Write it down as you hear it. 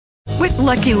With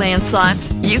Lucky Land Slots,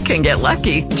 you can get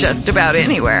lucky just about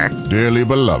anywhere. Dearly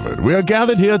beloved, we are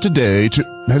gathered here today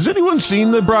to... Has anyone seen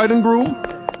the bride and groom?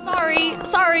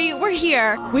 Sorry, we're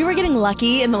here. We were getting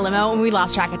lucky in the limo and we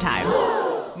lost track of time.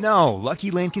 No,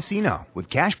 Lucky Land Casino, with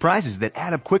cash prizes that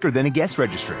add up quicker than a guest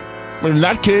registry. In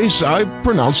that case, I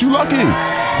pronounce you lucky.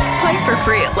 Play for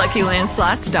free at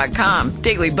LuckyLandSlots.com.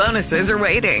 Daily bonuses are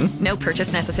waiting. No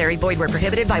purchase necessary. Void where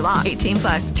prohibited by law.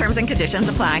 18+. Terms and conditions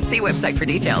apply. See website for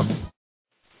details.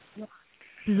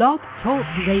 Blog Talk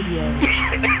Radio.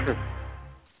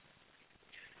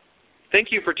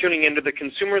 Thank you for tuning into the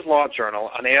Consumers Law Journal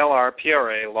on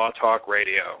ALR-PRA Law Talk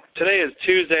Radio. Today is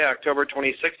Tuesday, October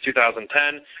 26,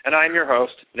 2010, and I'm your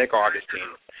host, Nick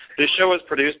Augustine. This show is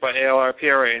produced by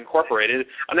ALR-PRA Incorporated,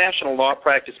 a national law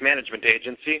practice management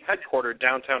agency headquartered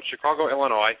downtown Chicago,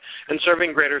 Illinois, and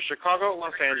serving greater Chicago,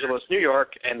 Los Angeles, New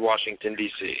York, and Washington,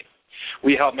 D.C.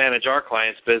 We help manage our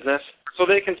clients' business so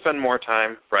they can spend more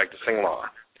time practicing law.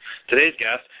 Today's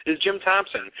guest is Jim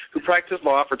Thompson, who practiced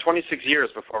law for 26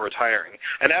 years before retiring.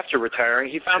 And after retiring,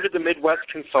 he founded the Midwest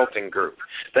Consulting Group.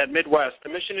 That Midwest, the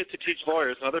mission is to teach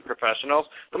lawyers and other professionals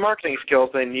the marketing skills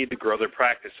they need to grow their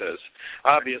practices.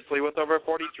 Obviously, with over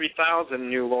 43,000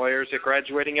 new lawyers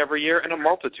graduating every year and a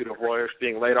multitude of lawyers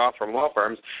being laid off from law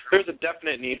firms, there's a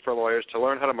definite need for lawyers to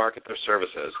learn how to market their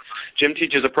services. Jim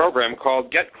teaches a program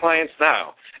called Get Clients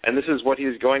Now, and this is what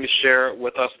he's going to share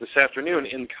with us this afternoon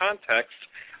in context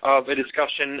of a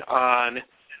discussion on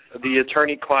the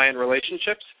attorney-client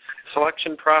relationships,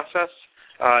 selection process,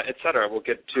 etc. We'll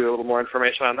get to a little more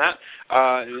information on that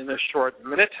in a short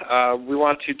minute. We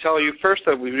want to tell you first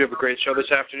that we have a great show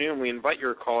this afternoon. We invite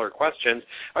your caller questions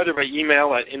either by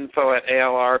email at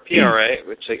info@ALRPRA,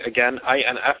 which again,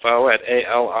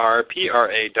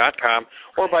 info@ALRPRA.com,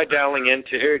 or by dialing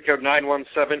into area code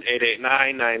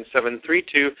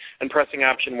 917-889-9732 and pressing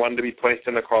option 1 to be placed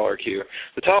in the caller queue.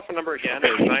 The telephone number again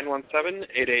is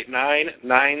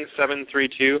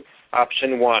 917-889-9732.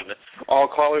 Option 1. All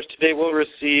callers today will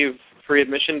receive free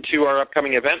admission to our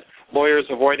upcoming event, Lawyers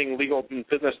Avoiding Legal and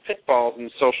Business Pitfalls in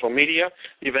Social Media.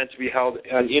 The event to be held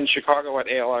in Chicago at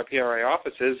ALR-PRA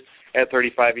offices at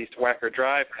 35 East Wacker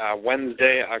Drive,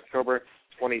 Wednesday, October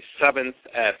 27th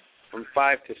from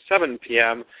 5 to 7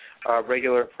 p.m.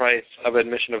 Regular price of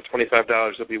admission of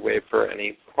 $25 will be waived for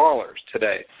any callers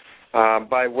today.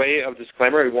 By way of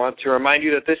disclaimer, we want to remind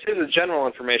you that this is a general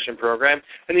information program,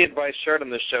 and the advice shared on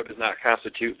this show does not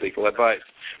constitute legal advice.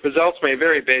 Results may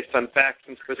vary based on facts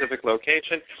and specific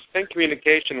location, and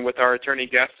communication with our attorney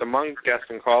guests among guests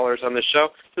and callers on this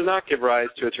show does not give rise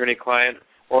to attorney-client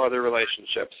or other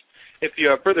relationships. If you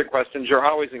have further questions, you're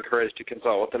always encouraged to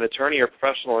consult with an attorney or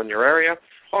professional in your area.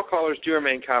 All callers do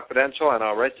remain confidential, and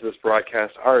all rights to this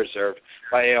broadcast are reserved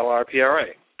by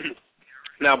ALR-PRA.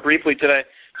 Now, briefly today,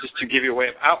 just to give you a way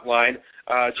of outline,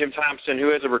 Jim Thompson,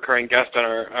 who is a recurring guest on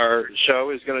our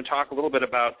show, is going to talk a little bit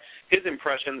about his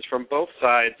impressions from both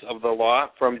sides of the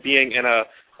law, from being a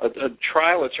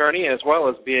trial attorney as well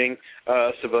as being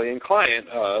a civilian client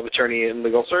attorney in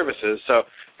legal services. So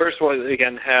first we'll,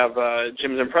 again, have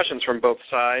Jim's impressions from both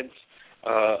sides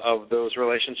of those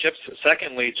relationships.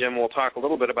 Secondly, Jim will talk a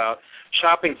little bit about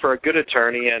shopping for a good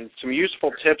attorney and some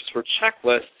useful tips for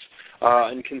checklists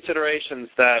and considerations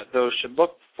that those should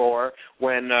look for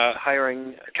when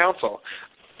hiring counsel.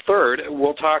 Third,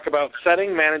 we'll talk about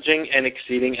setting, managing, and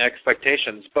exceeding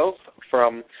expectations, both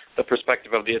from the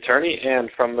perspective of the attorney and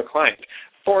from the client.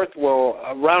 Fourth, we'll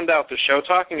round out the show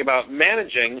talking about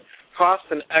managing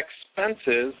costs and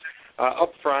expenses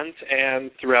up front and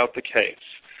throughout the case.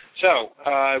 So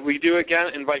we do, again,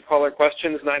 invite caller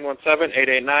questions,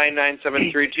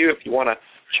 917-889-9732, if you want to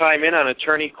chime in on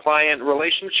attorney-client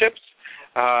relationships.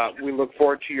 We look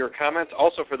forward to your comments.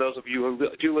 Also, for those of you who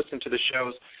do listen to the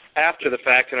shows after the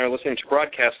fact and are listening to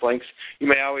broadcast links, you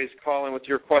may always call in with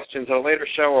your questions at a later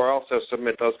show or also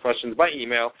submit those questions by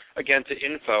email, again, to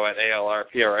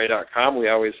info@ALRPRA.com. We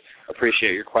always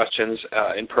appreciate your questions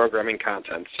in programming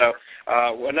content. So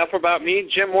enough about me.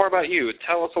 Jim, more about you.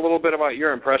 Tell us a little bit about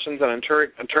your impressions on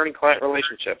attorney-client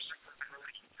relationships.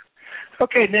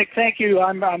 Okay, Nick, thank you.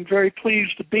 I'm very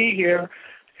pleased to be here.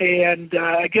 And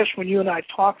I guess when you and I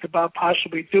talked about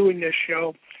possibly doing this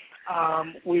show,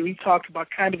 we talked about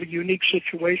kind of a unique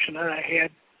situation that I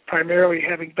had, primarily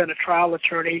having been a trial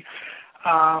attorney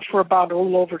for about a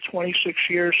little over 26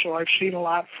 years. So I've seen a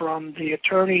lot from the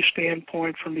attorney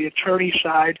standpoint, from the attorney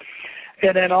side,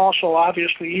 and then also,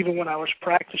 obviously, even when I was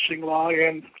practicing law,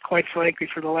 and quite frankly,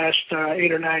 for the last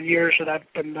 8 or 9 years that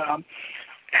I've been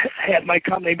had my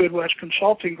company, Midwest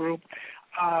Consulting Group,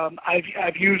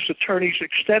 I've used attorneys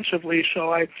extensively,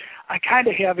 so I kind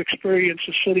of have experience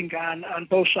of sitting on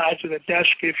both sides of the desk,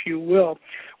 if you will.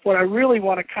 What I really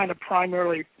want to kind of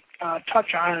primarily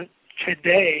touch on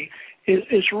today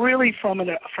is really from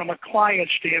a client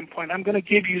standpoint. I'm going to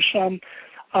give you some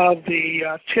of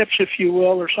the tips, if you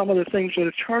will, or some of the things that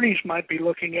attorneys might be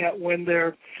looking at when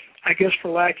they're, I guess for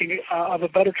lacking of a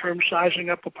better term, sizing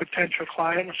up a potential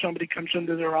client when somebody comes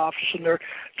into their office and they're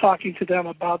talking to them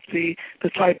about the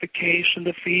type of case and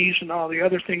the fees and all the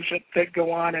other things that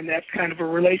go on in that kind of a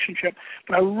relationship.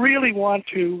 But I really want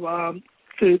to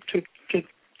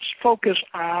focus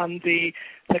on the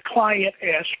client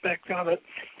aspect of it.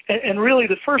 And really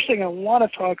the first thing I want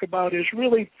to talk about is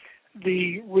really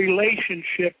the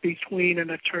relationship between an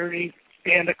attorney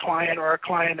and a client, or a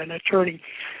client and attorney.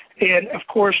 And, of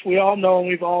course, we all know and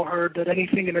we've all heard that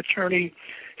anything an attorney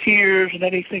hears and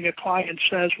anything a client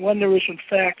says, when there is, in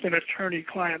fact, an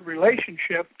attorney-client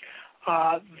relationship,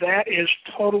 that is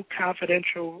total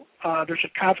confidential. There's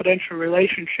a confidential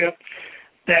relationship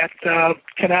that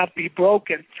cannot be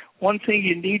broken. One thing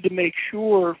you need to make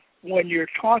sure when you're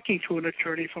talking to an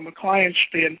attorney from a client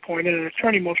standpoint, and an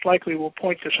attorney most likely will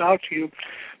point this out to you,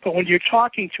 but when you're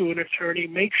talking to an attorney,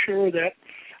 make sure that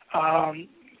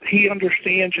he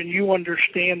understands and you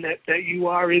understand that you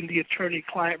are in the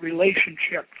attorney-client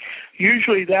relationship.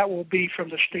 Usually that will be from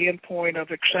the standpoint of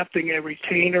accepting a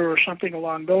retainer or something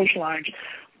along those lines.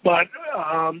 But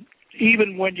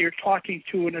even when you're talking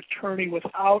to an attorney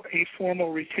without a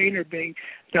formal retainer being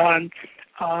done,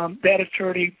 that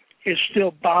attorney is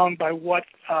still bound by what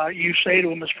you say to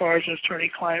him as far as an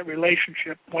attorney-client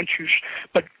relationship.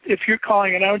 But if you're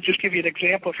calling, and I would just give you an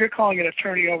example, if you're calling an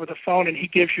attorney over the phone and he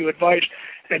gives you advice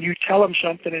and you tell him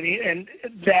something, and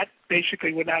that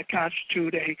basically would not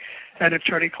constitute an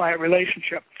attorney-client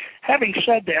relationship. Having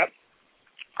said that,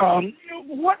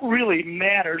 what really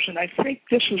matters, and I think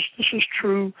this is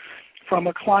true from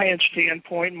a client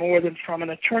standpoint more than from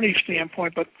an attorney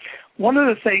standpoint, but one of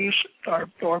the things,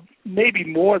 or maybe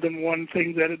more than one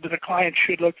thing that a client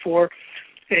should look for,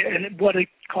 and what a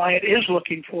client is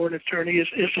looking for in an attorney is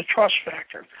the trust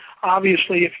factor.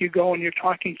 Obviously, if you go and you're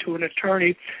talking to an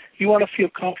attorney, you want to feel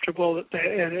comfortable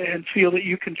and feel that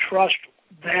you can trust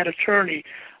that attorney,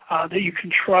 that you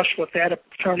can trust what that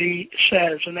attorney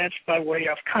says, and that's by way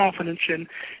of confidence in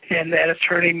that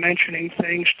attorney mentioning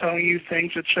things, telling you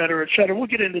things, et cetera, et cetera. We'll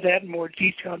get into that in more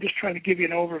detail. I'm just trying to give you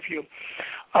an overview.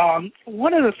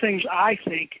 One of the things I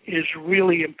think is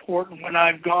really important when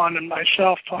I've gone and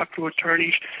myself talked to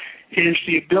attorneys is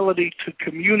the ability to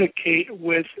communicate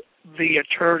with the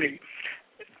attorney.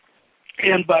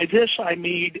 And by this I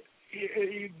mean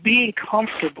being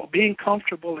comfortable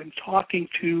in talking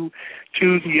to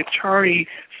the attorney,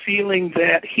 feeling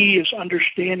that he is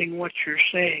understanding what you're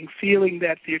saying, feeling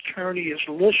that the attorney is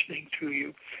listening to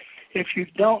you. If you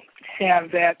don't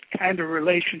have that kind of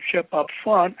relationship up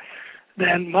front,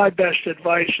 then my best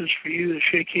advice is for you to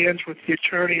shake hands with the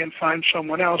attorney and find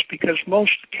someone else, because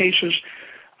most cases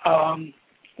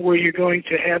where you're going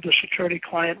to have this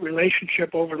attorney-client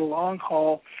relationship over the long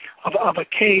haul of a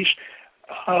case,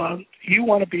 you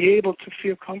want to be able to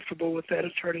feel comfortable with that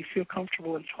attorney, feel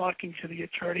comfortable in talking to the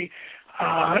attorney.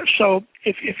 So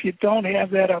if you don't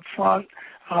have that up front,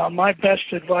 my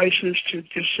best advice is to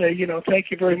just say, thank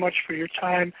you very much for your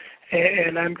time,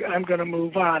 and I'm going to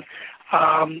move on.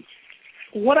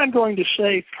 What I'm going to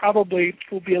say probably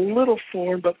will be a little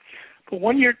foreign, but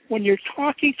when you're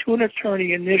talking to an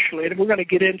attorney initially, and we're going to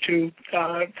get into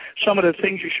some of the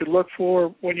things you should look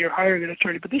for when you're hiring an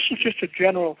attorney, but this is just a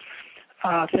general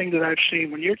thing that I've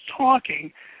seen. When you're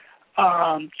talking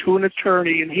to an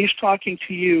attorney and he's talking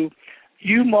to you,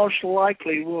 you most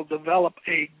likely will develop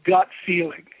a gut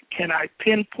feeling. Can I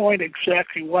pinpoint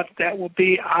exactly what that will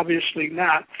be? Obviously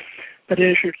not. But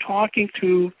as you're talking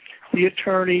to the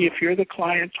attorney, if you're the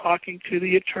client talking to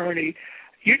the attorney,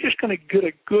 you're just going to get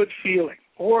a good feeling,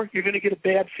 or you're going to get a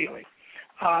bad feeling.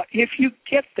 If you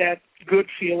get that good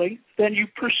feeling, then you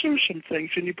pursue some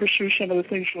things, and you pursue some of the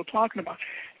things we're talking about.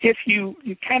 If you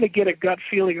kind of get a gut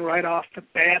feeling right off the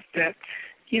bat that,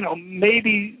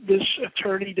 maybe this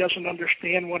attorney doesn't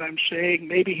understand what I'm saying,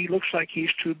 maybe he looks like he's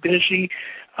too busy,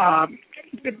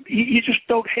 you just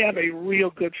don't have a real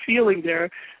good feeling there,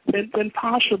 then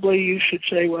possibly you should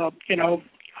say, well,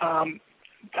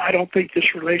 I don't think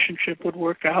this relationship would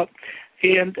work out,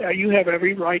 and you have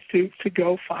every right to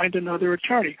go find another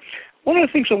attorney. One of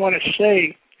the things I want to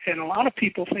say, and a lot of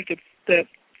people think that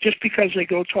just because they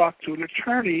go talk to an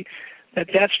attorney,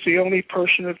 that's the only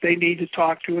person that they need to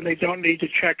talk to, and they don't need to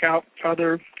check out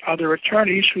other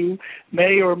attorneys who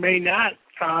may or may not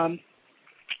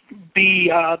be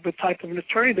the type of an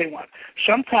attorney they want.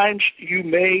 Sometimes you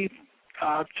may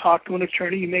talk to an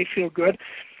attorney, you may feel good,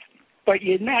 but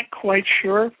you're not quite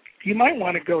sure. You might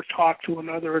want to go talk to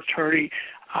another attorney,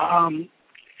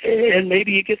 and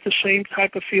maybe you get the same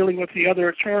type of feeling with the other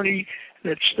attorney.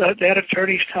 That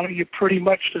attorney's telling you pretty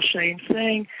much the same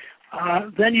thing.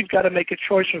 Then you've got to make a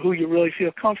choice of who you really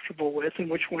feel comfortable with and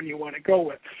which one you want to go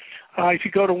with. If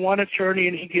you go to one attorney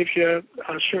and he gives you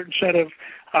a certain set of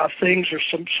things or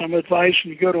some advice,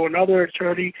 and you go to another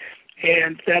attorney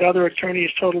and that other attorney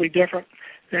is totally different,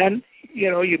 then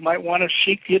you might want to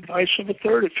seek the advice of a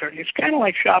third attorney. It's kind of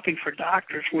like shopping for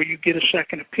doctors where you get a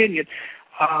second opinion.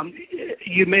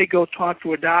 You may go talk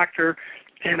to a doctor,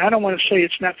 and I don't want to say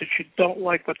it's not that you don't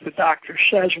like what the doctor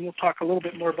says, and we'll talk a little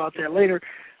bit more about that later,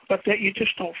 but that you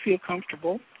just don't feel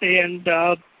comfortable, and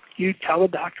you tell the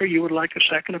doctor you would like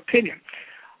a second opinion.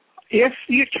 If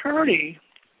the attorney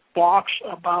balks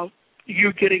about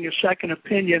you getting a second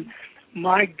opinion,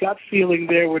 my gut feeling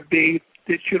there would be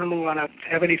that you don't want to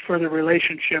have any further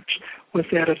relationships with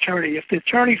that attorney. If the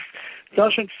attorney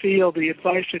doesn't feel the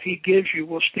advice that he gives you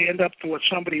will stand up to what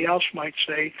somebody else might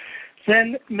say,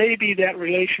 then maybe that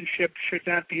relationship should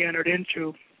not be entered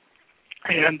into,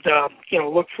 and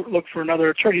look for another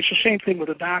attorney. It's the same thing with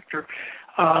a doctor.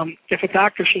 If a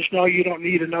doctor says, no, you don't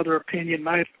need another opinion,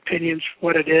 my opinion's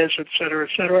what it is, et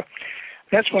cetera,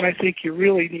 that's when I think you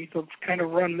really need to kind of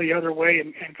run the other way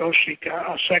and go seek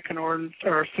a second or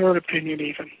a third opinion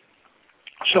even.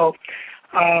 So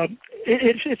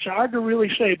it's hard to really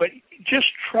say, but just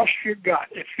trust your gut.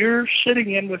 If you're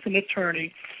sitting in with an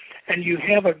attorney and you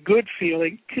have a good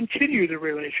feeling, continue the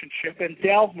relationship and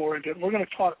delve more into it. We're going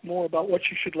to talk more about what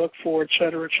you should look for, et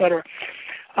cetera,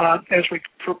 as we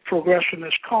progress in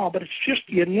this call. But it's just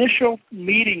the initial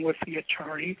meeting with the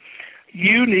attorney.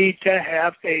 You need to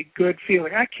have a good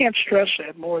feeling. I can't stress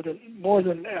that more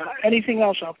than anything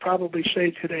else I'll probably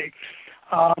say today.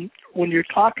 When you're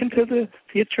talking to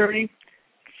the attorney,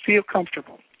 feel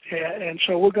comfortable. And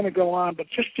so we're going to go on, but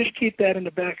just keep that in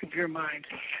the back of your mind.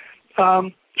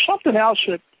 Something else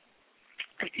that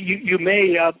you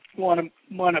may want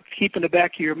to keep in the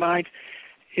back of your mind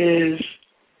is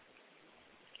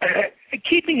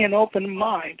keeping an open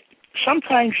mind.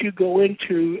 Sometimes you go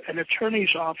into an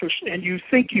attorney's office and you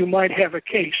think you might have a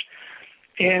case,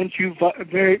 and you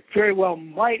very, very well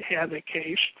might have a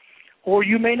case, or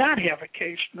you may not have a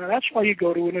case. Now, that's why you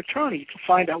go to an attorney, to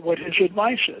find out what his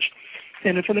advice is.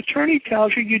 And if an attorney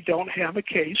tells you you don't have a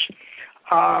case,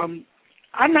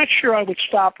 I'm not sure I would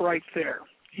stop right there.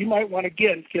 You might want to,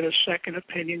 again, get a second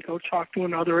opinion, go talk to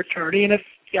another attorney, and if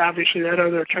obviously that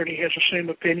other attorney has the same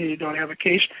opinion, you don't have a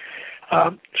case,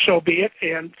 so be it.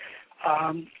 And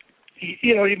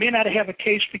you may not have a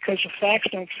case because the facts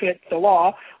don't fit the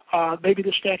law. Maybe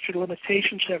the statute of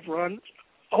limitations have run,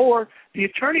 or the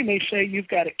attorney may say you've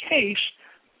got a case,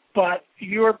 but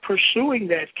your pursuing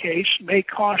that case may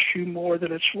cost you more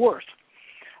than it's worth.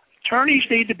 Attorneys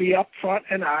need to be upfront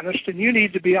and honest, and you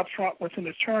need to be upfront with an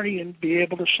attorney and be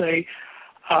able to say,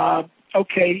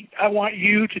 okay, I want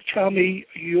you to tell me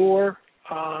your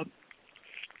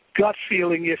gut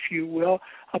feeling, if you will,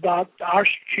 about our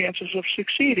chances of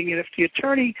succeeding. And if the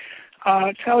attorney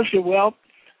tells you, well,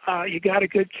 you got a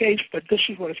good case, but this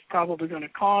is what it's probably going to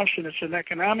cost, and it's an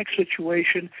economic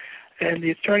situation, and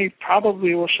the attorney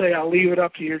probably will say, I'll leave it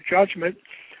up to your judgment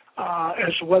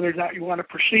as to whether or not you want to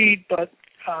proceed. But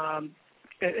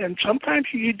and sometimes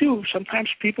you do. Sometimes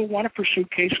people want to pursue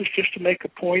cases just to make a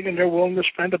point, and they're willing to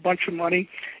spend a bunch of money,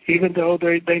 even though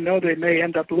they know they may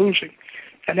end up losing.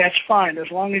 And that's fine, as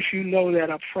long as you know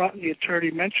that up front, and the attorney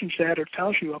mentions that or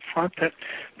tells you up front that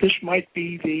this might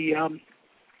be the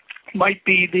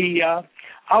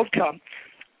outcome.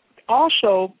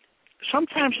 Also,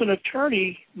 sometimes an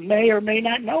attorney may or may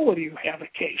not know whether you have a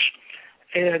case.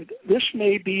 And this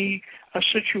may be a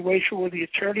situation where the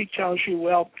attorney tells you,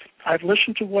 well, I've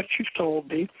listened to what you've told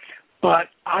me, but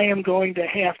I am going to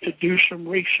have to do some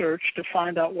research to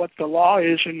find out what the law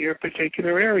is in your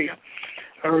particular area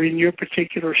or in your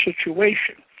particular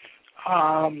situation.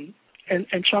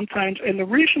 And sometimes, and the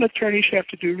reason attorneys have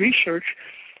to do research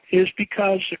is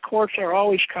because the courts are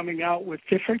always coming out with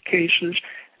different cases,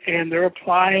 and they're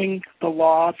applying the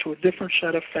law to a different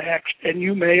set of facts, and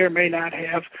you may or may not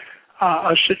have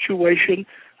a situation,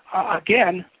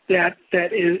 again, that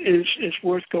is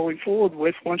worth going forward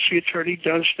with once the attorney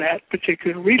does that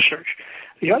particular research.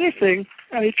 The other thing,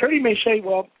 the attorney may say,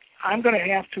 well, I'm going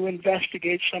to have to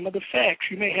investigate some of the facts.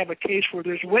 You may have a case where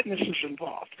there's witnesses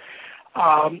involved.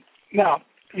 Now,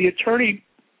 the attorney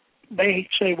may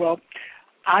say, well,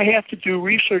 I have to do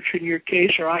research in your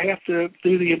case, or I have to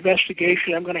do the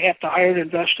investigation. I'm going to have to hire an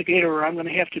investigator, or I'm going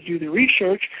to have to do the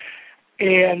research,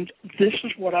 and this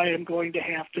is what I am going to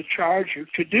have to charge you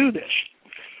to do this.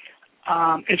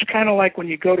 It's kind of like when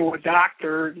you go to a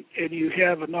doctor and you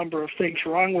have a number of things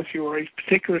wrong with you, or a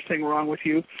particular thing wrong with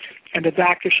you, and the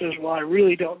doctor says, well, I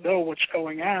really don't know what's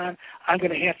going on. I'm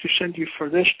going to have to send you for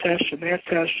this test and that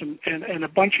test and a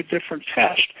bunch of different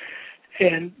tests.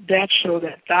 And that's so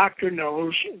that doctor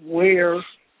knows where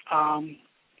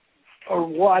or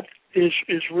what is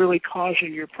really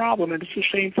causing your problem. And it's the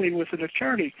same thing with an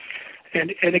attorney.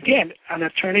 And again, an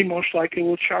attorney most likely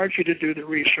will charge you to do the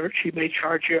research. He may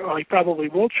charge you, or he probably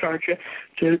will charge you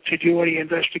to do any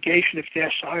investigation if he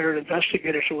has to hire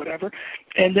investigators or whatever.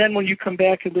 And then when you come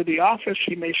back into the office,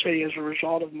 he may say, as a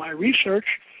result of my research,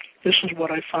 this is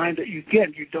what I find that you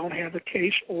don't have a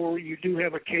case, or you do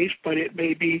have a case, but it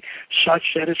may be such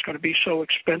that it's going to be so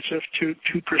expensive to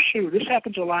pursue. This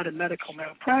happens a lot in medical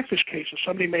malpractice cases.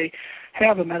 Somebody may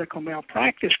have a medical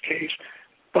malpractice case,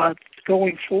 but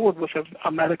going forward with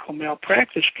a medical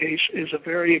malpractice case is a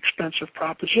very expensive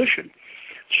proposition.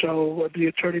 So the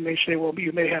attorney may say, well,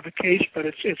 you may have a case, but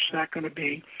it's not going to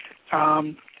be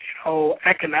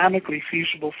economically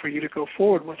feasible for you to go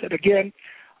forward with it. Again,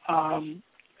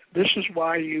 this is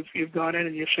why you've gone in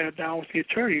and you sat down with the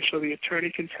attorney, so the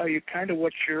attorney can tell you kind of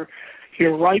what your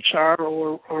rights are,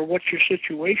 or what your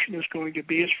situation is going to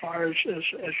be as far as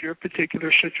your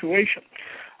particular situation.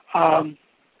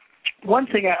 One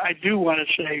thing I do want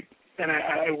to say, and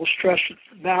I will stress it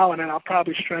now, and then I'll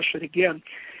probably stress it again,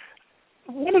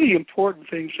 one of the important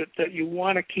things that you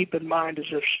want to keep in mind is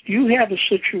if you have a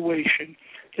situation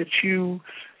that you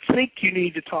think you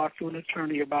need to talk to an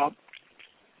attorney about,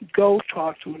 go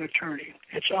talk to an attorney.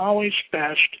 It's always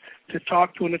best to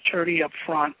talk to an attorney up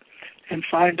front and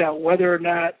find out whether or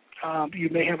not you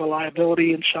may have a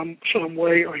liability in some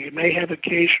way, or you may have a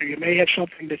case, or you may have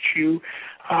something that you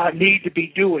need to be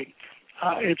doing.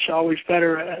 It's always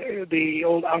better. The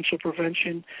old ounce of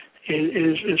prevention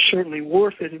is certainly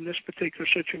worth it in this particular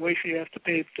situation. You have to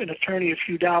pay an attorney a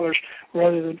few dollars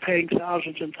rather than paying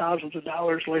thousands and thousands of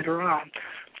dollars later on.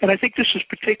 And I think this is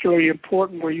particularly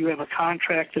important where you have a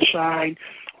contract to sign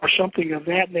or something of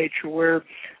that nature, where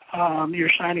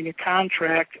you're signing a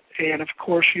contract, and of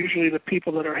course usually the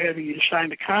people that are having you sign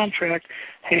the contract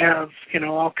have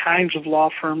all kinds of law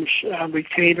firms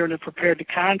retained and prepared the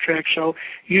contract, so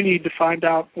you need to find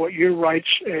out what your rights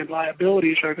and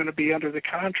liabilities are going to be under the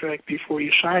contract before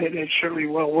you sign it. And it's certainly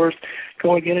well worth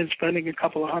going in and spending a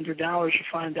couple of $100 to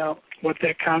find out what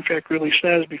that contract really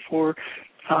says before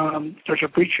there's a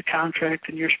breach of contract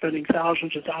and you're spending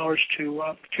thousands of dollars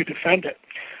to defend it.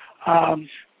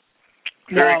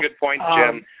 Very good point,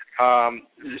 Jim.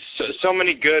 So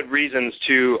many good reasons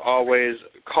to always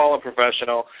call a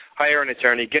professional, hire an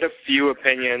attorney, get a few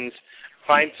opinions,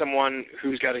 find someone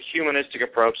who's got a humanistic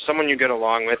approach, someone you get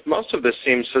along with. Most of this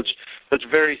seems such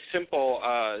very simple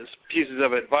pieces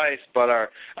of advice, but are,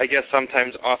 I guess,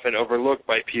 sometimes often overlooked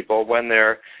by people when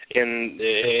they're in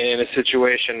a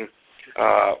situation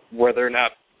where they're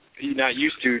not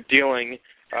used to dealing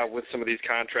with some of these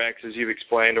contracts, as you've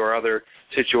explained, or other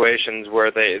situations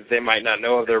where they might not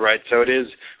know of their rights. So it is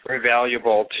very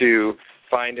valuable to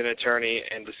find an attorney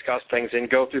and discuss things and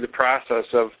go through the process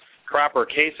of proper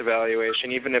case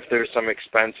evaluation, even if there's some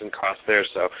expense and cost there.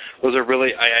 So those are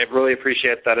I really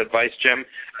appreciate that advice, Jim.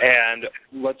 And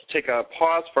let's take a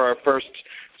pause for our first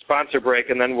sponsor break,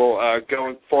 and then we'll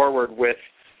go forward with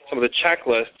some of the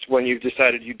checklists when you've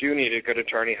decided you do need a good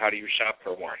attorney. How do you shop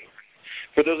for one?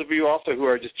 For those of you also who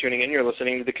are just tuning in, you're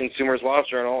listening to the Consumers Law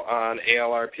Journal on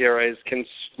ALRPRA's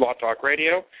Law Talk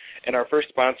Radio, and our first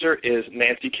sponsor is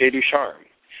Nancy K. Ducharme.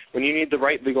 When you need the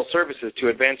right legal services to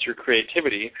advance your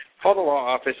creativity, call the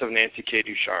law office of Nancy K.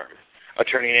 Ducharme.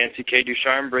 Attorney Nancy K.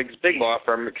 Ducharme brings big law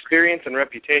firm experience and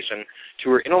reputation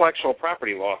to her intellectual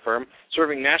property law firm,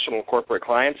 serving national corporate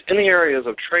clients in the areas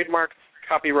of trademark,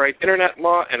 copyright, internet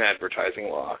law, and advertising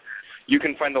law. You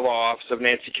can find the law office of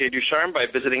Nancy K. Ducharme by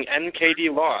visiting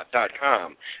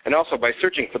nkdlaw.com and also by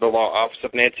searching for the law office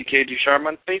of Nancy K. Ducharme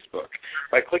on Facebook.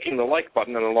 By clicking the like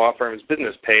button on the law firm's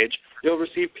business page, you'll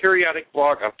receive periodic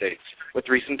blog updates with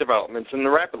recent developments in the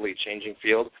rapidly changing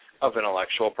field of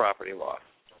intellectual property law.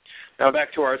 Now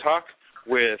back to our talk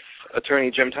with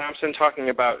Attorney Jim Thompson, talking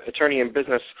about attorney and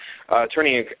client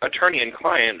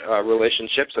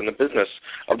relationships and the business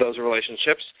of those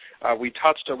relationships. We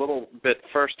touched a little bit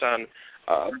first on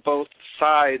both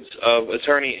sides of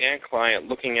attorney and client,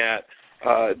 looking at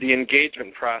the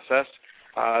engagement process.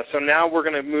 So now we're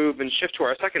going to move and shift to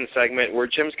our second segment, where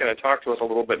Jim's going to talk to us a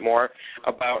little bit more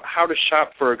about how to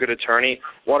shop for a good attorney,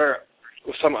 what are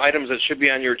some items that should be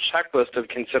on your checklist of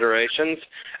considerations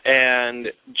and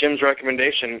Jim's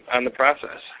recommendation on the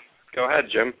process. Go ahead,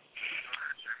 Jim.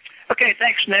 Okay,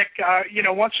 thanks, Nick.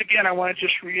 Once again, I want to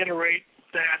just reiterate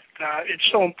that it's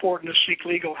so important to seek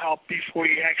legal help before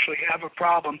you actually have a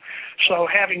problem. So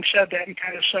having said that and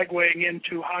kind of segueing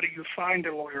into how do you find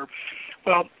a lawyer,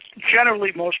 well,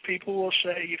 generally most people will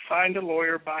say you find a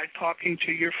lawyer by talking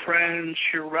to your friends,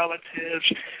 your relatives,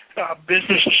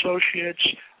 business associates,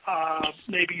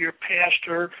 maybe your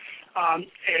pastor,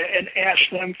 and ask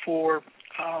them for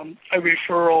a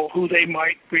referral, who they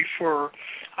might refer.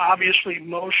 Obviously,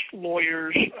 most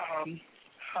lawyers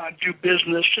do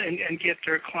business and get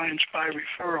their clients by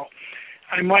referral.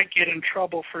 I might get in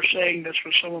trouble for saying this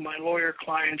with some of my lawyer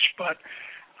clients, but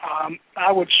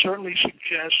I would certainly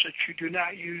suggest that you do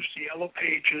not use the Yellow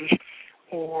Pages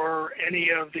or any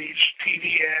of these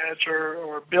TV ads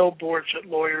or billboards that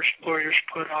lawyers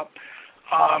put up.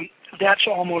 That's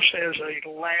almost as a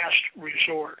last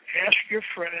resort. Ask your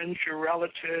friends, your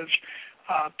relatives,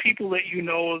 people that you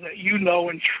know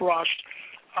and trust.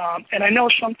 And I know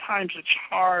sometimes it's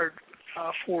hard,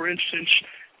 for instance,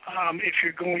 if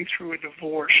you're going through a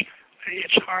divorce,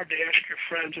 it's hard to ask your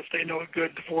friends if they know a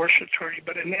good divorce attorney.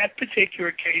 But in that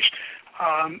particular case,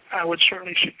 I would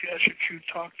certainly suggest that you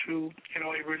talk to,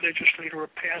 a religious leader, a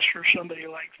pastor, or somebody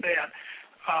like that.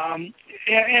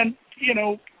 And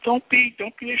don't be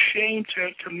ashamed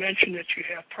to mention that you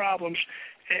have problems,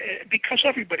 because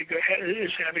everybody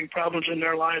is having problems in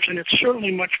their lives, and it's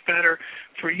certainly much better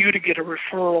for you to get a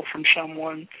referral from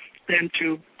someone than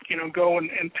to go and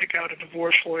pick out a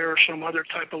divorce lawyer or some other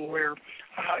type of lawyer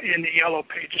in the Yellow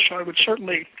Pages. So I would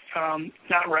certainly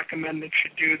not recommend that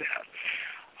you do that.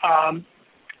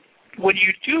 When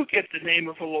you do get the name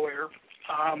of a lawyer,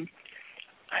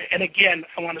 and again,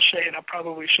 I want to say, and I'll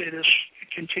probably say this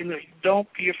continually, don't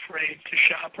be afraid to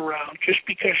shop around. Just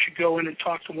because you go in and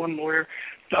talk to one lawyer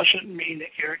doesn't mean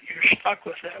that you're stuck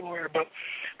with that lawyer. But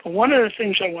one of the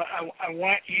things I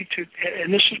want you to,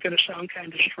 and this is going to sound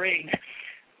kind of strange,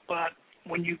 but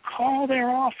when you call their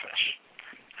office,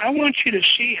 I want you to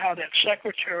see how that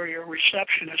secretary or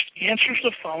receptionist answers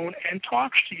the phone and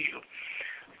talks to you.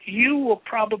 You will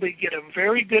probably get a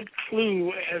very good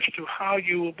clue as to how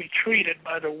you will be treated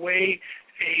by the way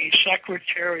a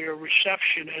secretary or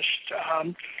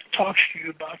receptionist talks to you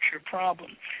about your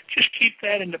problem. Just keep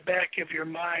that in the back of your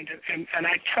mind. And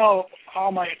I tell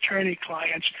all my attorney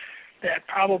clients that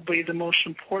probably the most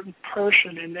important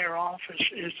person in their office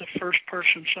is the first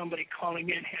person somebody calling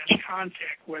in has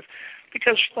contact with.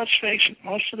 Because let's face it,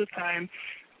 most of the time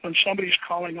when somebody's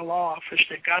calling a law office,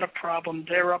 they've got a problem,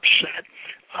 they're upset,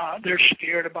 they're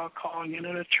scared about calling in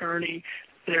an attorney.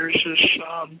 There's this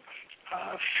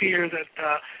fear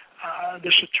that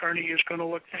this attorney is going to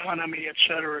look down on me, et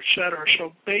cetera, et cetera.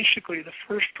 So basically, the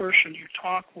first person you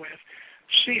talk with,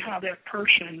 see how that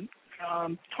person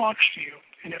talks to you.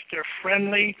 And if they're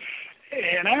friendly,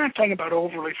 and I'm not talking about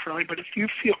overly friendly, but if you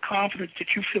feel confident, that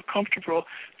you feel comfortable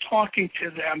talking to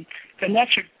them, then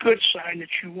that's a good sign that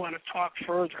you want to talk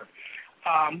further.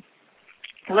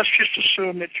 Let's just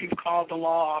assume that you've called the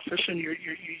law office and you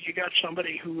got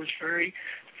somebody who is very,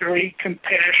 very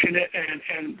compassionate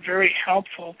and very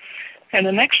helpful. And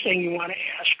the next thing you want to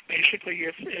ask, basically,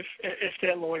 if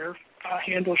that lawyer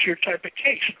handles your type of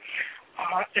case.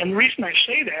 And the reason I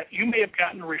say that, you may have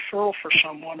gotten a referral for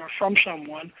someone or from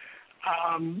someone,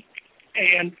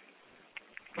 and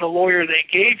the lawyer they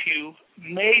gave you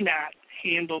may not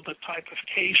handle the type of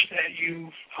case that you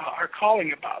are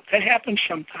calling about. That happens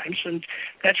sometimes, and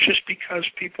that's just because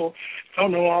people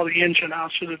don't know all the ins and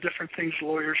outs of the different things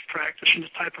lawyers practice and the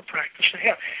type of practice they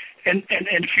have. And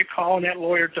if you call and that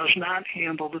lawyer does not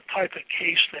handle the type of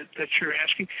case that you're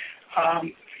asking,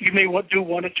 you may do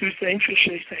one of two things. You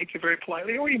say thank you very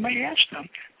politely, or you may ask them,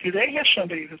 do they have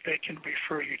somebody that they can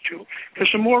refer you to? Because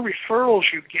the more referrals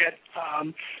you get,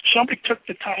 somebody took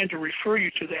the time to refer you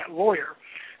to that lawyer.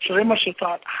 So they must have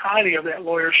thought highly of that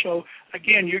lawyer. So,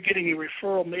 again, you're getting a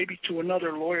referral maybe to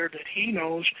another lawyer that he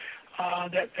knows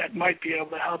that might be able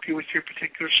to help you with your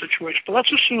particular situation. But let's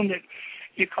assume that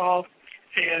you call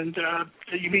and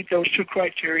that you meet those two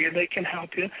criteria, and they can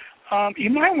help you. You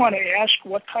might want to ask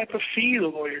what type of fee the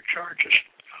lawyer charges.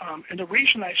 And the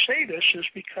reason I say this is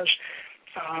because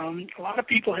a lot of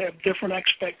people have different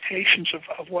expectations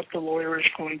of what the lawyer is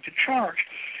going to charge.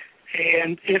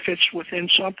 And if it's within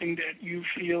something that you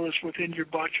feel is within your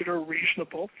budget or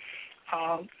reasonable,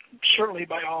 certainly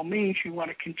by all means you want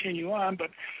to continue on. But,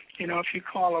 if you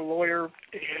call a lawyer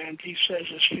and he says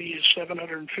his fee is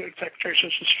 $750, secretary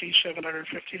says his fee is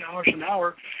 $750 an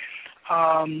hour,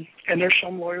 and there's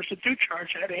some lawyers that do charge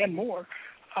that and more,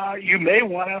 you may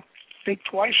want to think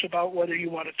twice about whether you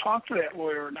want to talk to that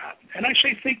lawyer or not. And I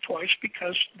say think twice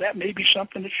because that may be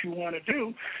something that you want to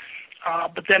do.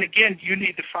 But then again, you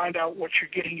need to find out what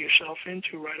you're getting yourself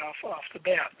into right off the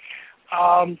bat.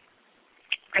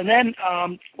 And then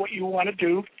what you want to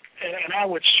do, and I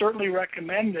would certainly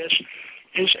recommend this,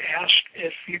 is ask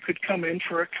if you could come in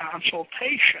for a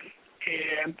consultation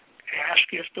and ask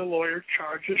if the lawyer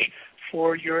charges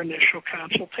for your initial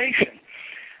consultation.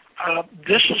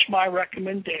 This is my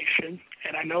recommendation,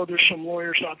 and I know there's some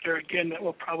lawyers out there, again, that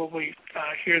will probably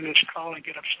hear this call and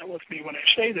get upset with me when I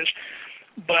say this,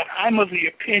 but I'm of the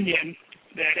opinion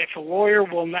that if a lawyer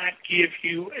will not give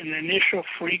you an initial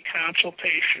free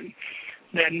consultation,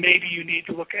 then maybe you need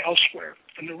to look elsewhere.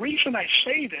 And the reason I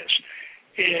say this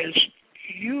is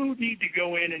you need to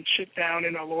go in and sit down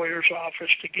in a lawyer's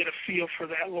office to get a feel for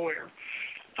that lawyer.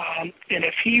 And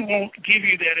if he won't give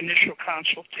you that initial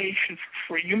consultation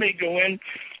for free, you may go in,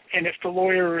 and if the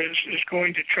lawyer is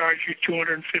going to charge you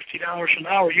 $250 an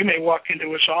hour, you may walk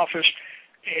into his office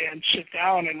and sit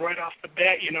down, and right off the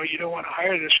bat, you don't want to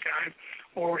hire this guy,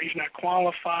 or he's not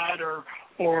qualified,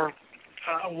 or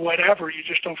whatever. You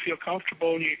just don't feel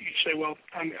comfortable, and you say, well,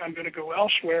 I'm going to go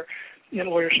elsewhere. And the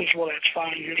lawyer says, well, that's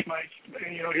fine. Here's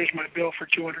my bill for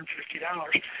 $250.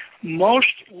 Most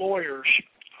lawyers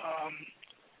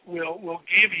will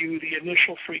give you the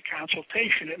initial free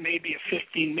consultation. It may be a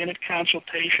 15-minute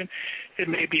consultation. It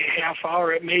may be a half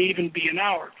hour. It may even be an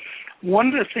hour. One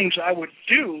of the things I would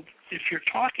do if you're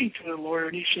talking to the lawyer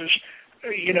and he says,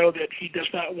 that he does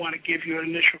not want to give you an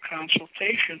initial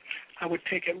consultation, I would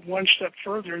take it one step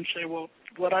further and say, well,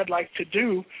 what I'd like to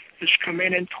do is come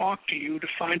in and talk to you to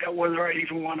find out whether I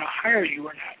even want to hire you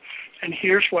or not. And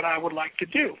here's what I would like to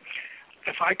do.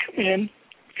 If I come in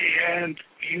and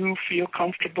you feel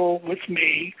comfortable with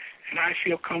me and I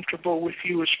feel comfortable with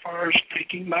you as far as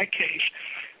taking my case,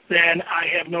 then I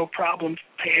have no problem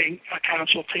paying a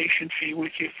consultation fee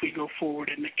with you if we go forward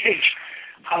in the case.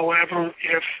 However,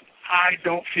 if I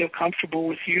don't feel comfortable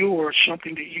with you, or it's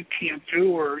something that you can't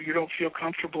do, or you don't feel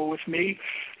comfortable with me,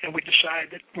 and we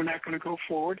decide that we're not going to go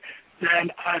forward,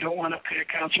 then I don't want to pay a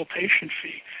consultation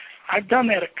fee. I've done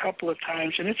that a couple of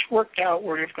times, and it's worked out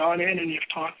where you've gone in and you've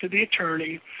talked to the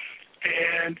attorney,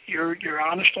 and you're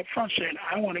honest up front saying,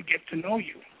 I want to get to know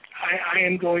you. I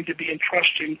am going to be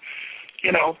entrusting,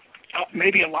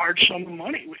 maybe a large sum of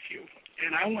money with you.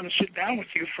 And I want to sit down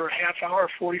with you for a half hour,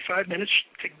 45 minutes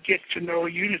to get to know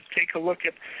you, to take a look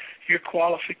at your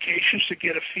qualifications, to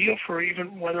get a feel for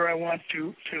even whether I want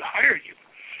to hire you.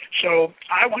 So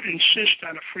I would insist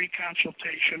on a free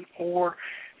consultation, or,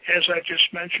 as I just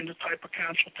mentioned, a type of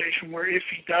consultation where if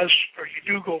he does or you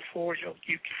do go forward,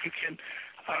 you can,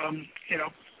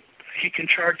 he can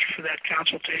charge you for that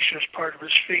consultation as part of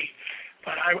his fee.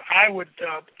 But I would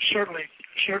certainly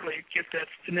get that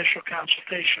initial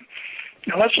consultation.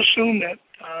 Now let's assume that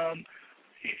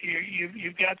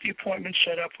you've got the appointment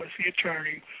set up with the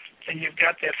attorney and you've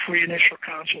got that free initial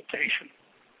consultation.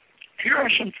 Here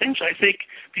are some things I think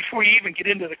before you even get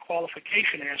into the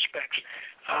qualification aspects.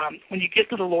 When you get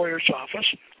to the lawyer's office,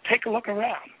 take a look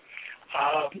around.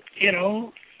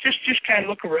 Just kind of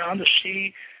look around to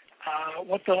see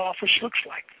what the office looks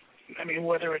like. I mean,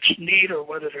 whether it's neat or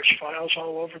whether there's files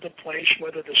all over the place,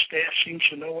 whether the staff seems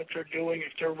to know what they're doing,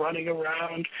 if they're running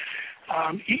around.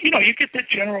 You get that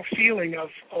general feeling of,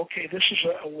 okay, this is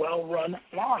a well-run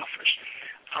law office.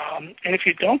 And if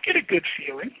you don't get a good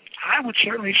feeling, I would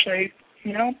certainly say,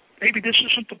 maybe this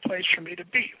isn't the place for me to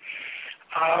be.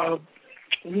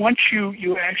 Once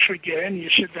you actually get in, you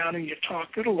sit down and you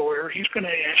talk to the lawyer, he's going to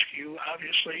ask you,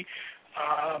 obviously,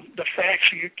 the facts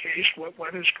of your case,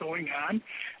 what is going on.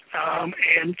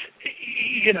 And,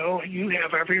 you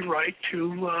have every right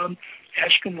to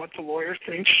ask him what the lawyer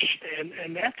thinks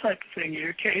and that type of thing in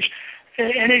your case.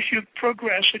 And as you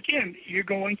progress, again, you're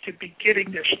going to be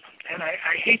getting this, and I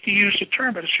hate to use the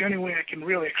term, but it's the only way I can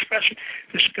really express it,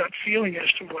 this gut feeling as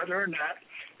to whether or not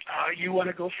you want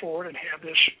to go forward and have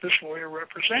this lawyer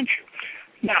represent you.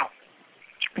 Now,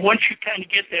 once you kind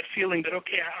of get that feeling that,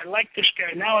 okay, I like this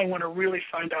guy, now I want to really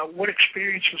find out what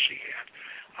experiences he had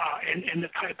and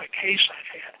the type of case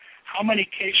I've had. How many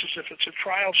cases, if it's a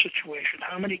trial situation,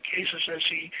 how many cases has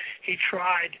he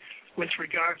tried with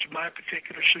regard to my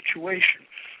particular situation?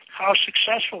 How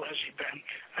successful has he been?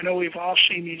 I know we've all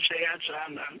seen these ads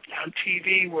on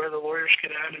TV where the lawyers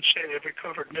get out and say they've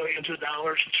recovered millions of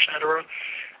dollars, et cetera.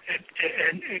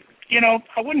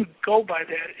 I wouldn't go by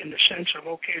that in the sense of,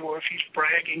 okay, well, if he's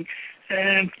bragging,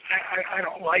 and I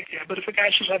don't like that. But if a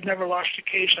guy says, I've never lost a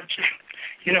case, I'd say,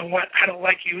 you know what, I don't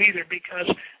like you either, because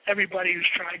everybody who's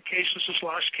tried cases has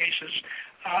lost cases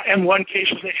and won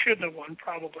cases they shouldn't have won,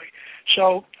 probably.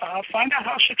 So find out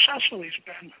how successful he's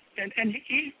been. And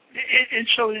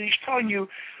so he's telling you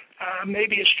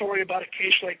maybe a story about a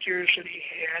case like yours that he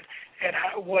had, and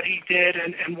what he did,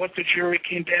 and what the jury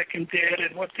came back and did,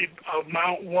 and what the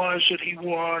amount was that he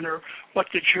won, or what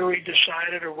the jury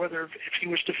decided, or whether if he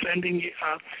was defending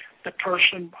the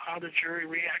person, how the jury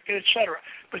reacted, etc.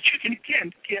 But you can,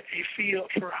 again, get a feel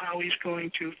for how he's going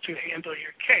to handle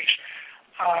your case.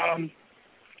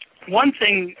 One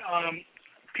thing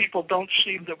people don't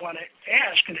seem to want to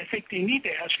ask, and I think they need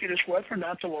to ask it, is whether or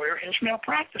not the lawyer has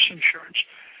malpractice insurance.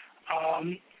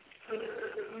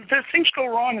 Things go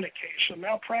wrong in a case. A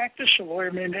malpractice, a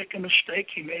lawyer may make a mistake,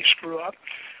 he may screw up,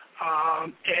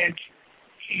 and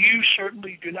you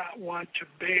certainly do not want to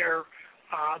bear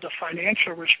the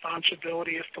financial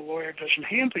responsibility if the lawyer doesn't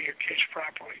handle your case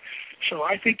properly. So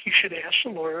I think you should ask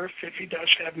the lawyer if he does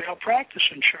have malpractice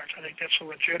insurance. I think that's a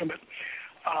legitimate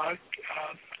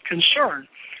concern.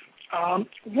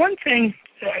 One thing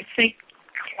that I think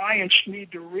clients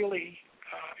need to really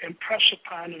impress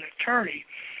upon an attorney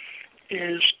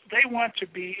is they want to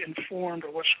be informed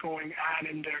of what's going on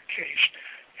in their case.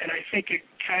 And I think it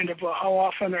kind of, how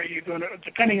often are you going to,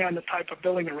 depending on the type of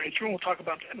billing arrangement, we'll talk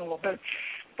about that in a little bit,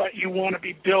 but you want to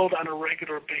be billed on a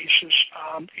regular basis.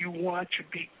 You want to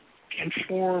be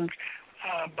informed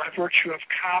by virtue of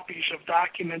copies of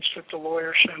documents that the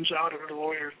lawyer sends out or the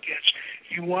lawyer gets.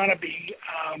 You want to be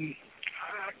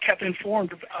kept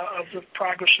informed of the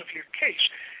progress of your case.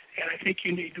 And I think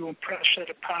you need to impress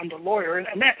that upon the lawyer. And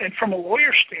from a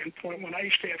lawyer standpoint, when I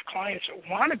used to have clients that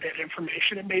wanted that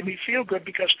information, it made me feel good,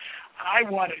 because I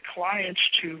wanted clients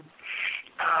to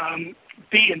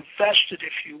be invested,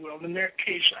 if you will. In their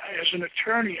case, as an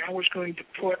attorney, I was going to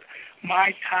put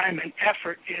my time and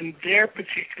effort in their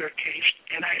particular case,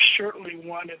 and I certainly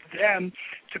wanted them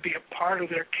to be a part of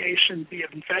their case and be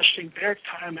investing their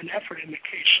time and effort in the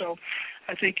case. So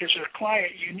I think as a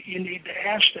client, you need to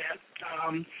ask that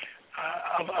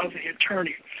of the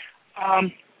attorney.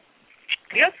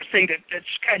 The other thing that's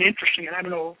kind of interesting, and I don't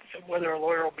know whether a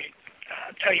lawyer will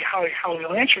tell you how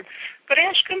he'll answer, but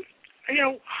ask him,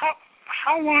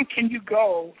 how long can you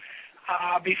go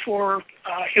before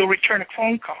he'll return a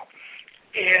phone call?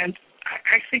 And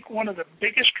I think one of the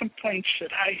biggest complaints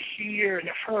that I hear and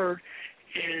have heard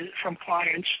from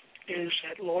clients is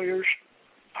that lawyers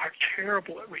are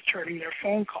terrible at returning their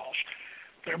phone calls.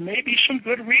 There may be some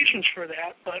good reasons for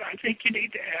that, but I think you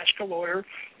need to ask a lawyer,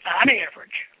 on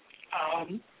average,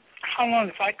 how long,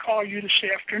 if I call you this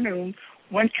afternoon,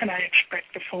 when can I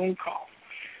expect a phone call?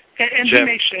 And he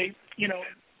may say,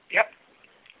 yep.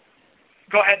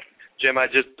 Go ahead. Jim, I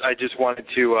just wanted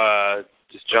to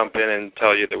just jump in and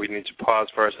tell you that we need to pause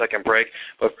for a second break.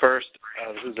 But first,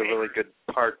 this is a really good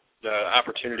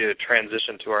opportunity to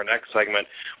transition to our next segment,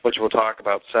 which we'll talk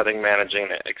about setting, managing,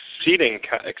 and exceeding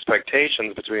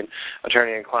expectations between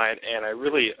attorney and client. And I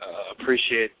really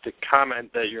appreciate the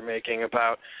comment that you're making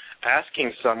about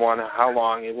asking someone how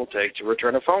long it will take to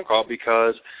return a phone call,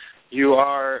 because you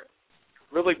are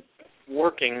really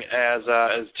working as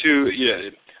two.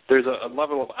 There's a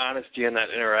level of honesty in that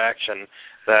interaction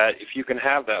that if you can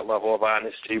have that level of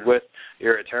honesty with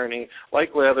your attorney,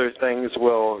 likely other things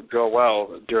will go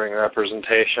well during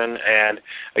representation. And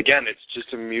again, it's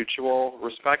just a mutual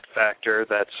respect factor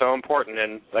that's so important.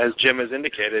 And as Jim has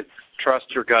indicated,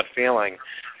 trust your gut feeling.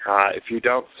 If you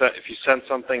sense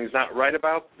something's not right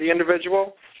about the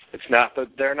individual, it's not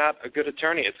that they're not a good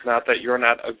attorney. It's not that you're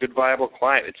not a good, viable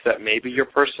client. It's that maybe your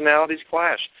personalities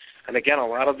clash. And again, a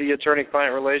lot of the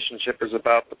attorney-client relationship is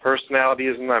about the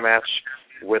personalities and the match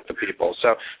with the people.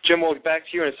 So, Jim, we'll get back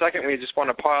to you in a second. We just want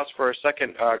to pause for a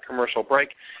second commercial break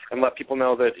and let people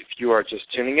know that if you are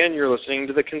just tuning in, you're listening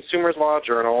to the Consumers Law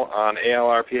Journal on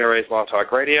ALRPRA's Law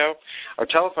Talk Radio. Our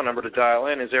telephone number to dial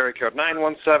in is area code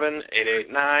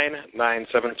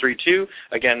 917-889-9732.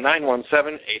 Again,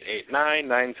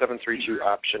 917-889-9732,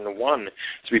 option 1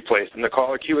 to be placed in the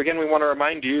caller queue. Again, we want to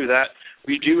remind you that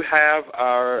we do have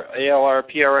our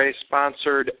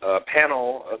ALRPRA-sponsored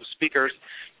panel of speakers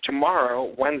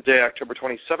tomorrow, Wednesday, October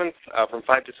 27th, from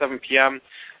 5 to 7 p.m.,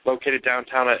 located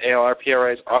downtown at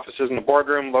ALRPRA's offices in the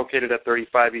boardroom, located at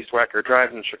 35 East Wacker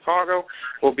Drive in Chicago.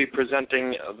 We'll be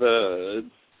presenting the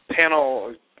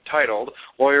panel titled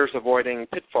Lawyers Avoiding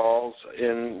Pitfalls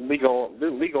in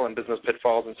Legal and Business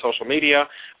Pitfalls in Social Media.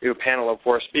 We have a panel of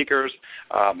 4 speakers.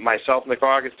 Myself, Nick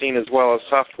Augustine, as well as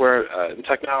software and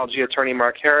technology attorney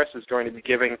Mark Harris is going to be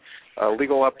giving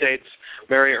legal updates.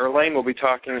 Mary Erlane will be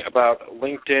talking about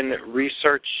LinkedIn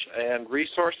research and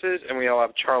resources, and we'll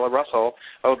have Charla Russell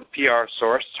of the PR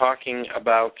Source talking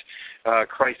about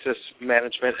crisis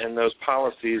management and those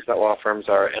policies that law firms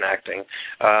are enacting.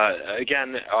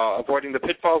 Again, avoiding the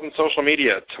pitfalls in social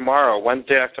media tomorrow,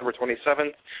 Wednesday, October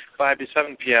 27th, 5 to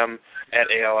 7 p.m. at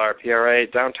ALRPRA,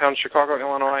 downtown Chicago,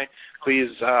 Illinois.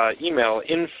 Please email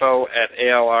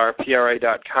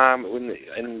info@alrpra.com.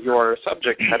 In your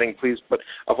subject heading, please put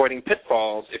avoiding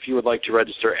pitfalls if you would like to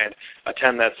register and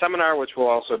attend that seminar, which will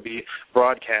also be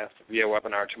broadcast via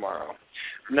webinar tomorrow.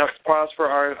 Next, pause for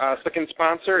our second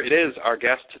sponsor. It is our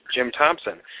guest, Jim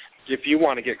Thompson. If you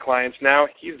want to get clients now,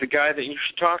 he's the guy that you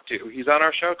should talk to. He's on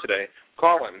our show today.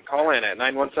 Call him. Call in at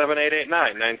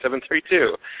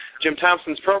 917-889-9732. Jim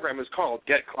Thompson's program is called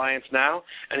Get Clients Now,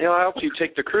 and he'll help you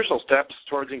take the crucial steps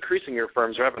towards increasing your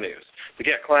firm's revenues. The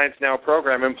Get Clients Now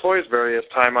program employs various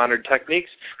time-honored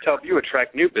techniques to help you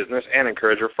attract new business and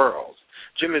encourage referrals.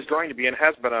 Jim is going to be and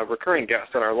has been a recurring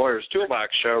guest on our Lawyers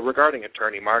Toolbox show regarding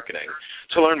attorney marketing.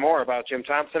 To learn more about Jim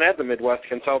Thompson and the Midwest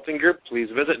Consulting Group, please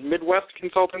visit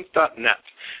midwestconsultants.net.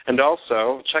 And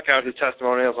also check out his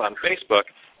testimonials on Facebook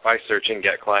by searching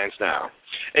Get Clients Now.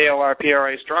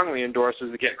 ALRPRA strongly endorses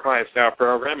the Get Clients Now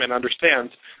program and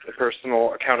understands the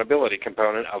personal accountability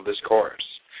component of this course.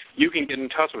 You can get in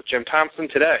touch with Jim Thompson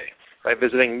today by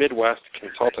visiting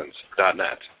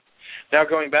midwestconsultants.net. Now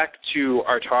going back to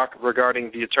our talk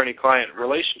regarding the attorney-client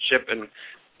relationship and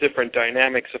different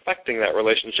dynamics affecting that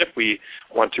relationship, we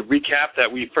want to recap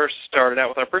that we first started out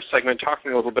with our first segment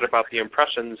talking a little bit about the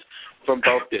impressions from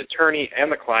both the attorney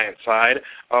and the client side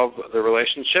of the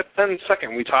relationship. Then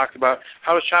second, we talked about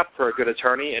how to shop for a good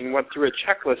attorney and went through a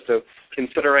checklist of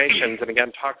considerations and,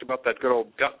 again, talked about that good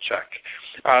old gut check.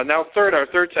 Now, our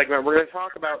third segment, we're going to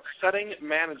talk about setting,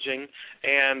 managing,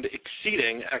 and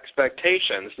exceeding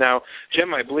expectations. Now,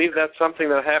 Jim, I believe that's something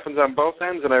that happens on both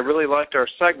ends, and I really liked our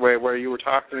segue where you were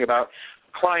talking about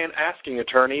client asking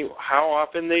attorney how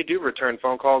often they do return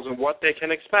phone calls and what they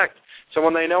can expect. So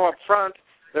when they know up front,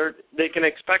 they can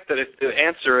expect that if the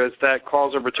answer is that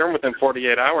calls are returned within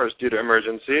 48 hours due to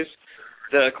emergencies,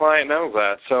 the client knows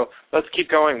that. So let's keep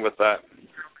going with that.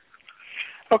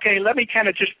 Okay, let me kind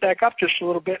of just back up just a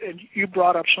little bit. And you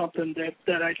brought up something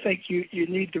that I think you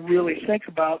need to really think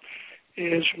about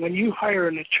is when you hire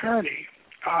an attorney,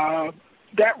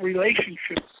 that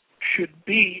relationship should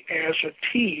be as a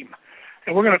team.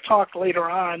 And we're going to talk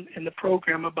later on in the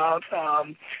program about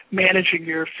managing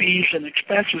your fees and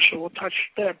expenses, so we'll touch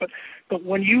that. But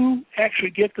when you actually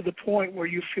get to the point where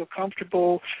you feel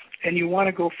comfortable and you want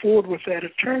to go forward with that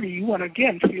attorney, you want to,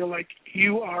 again, feel like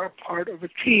you are a part of a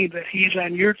team, that he's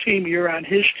on your team, you're on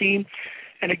his team.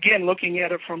 And, again, looking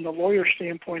at it from the lawyer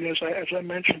standpoint, as I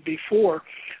mentioned before,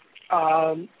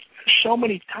 so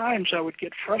many times I would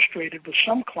get frustrated with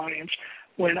some clients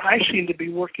when I seemed to be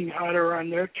working harder on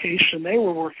their case than they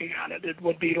were working on it. It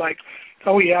would be like,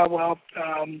 oh, yeah, well,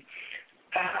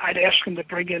 I'd ask them to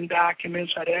bring in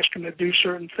documents, I'd ask them to do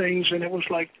certain things, and it was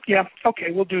like, yeah, okay,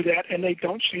 we'll do that, and they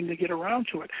don't seem to get around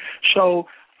to it. So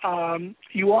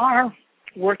you are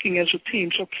working as a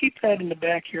team, so keep that in the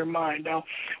back of your mind. Now,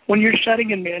 when you're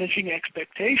setting and managing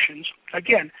expectations,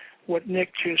 again, what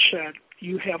Nick just said,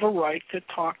 you have a right to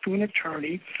talk to an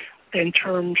attorney in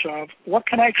terms of what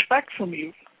can I expect from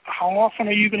you? How often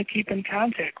are you going to keep in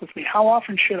contact with me? How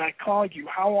often should I call you?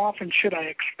 How often should I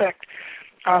expect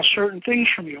certain things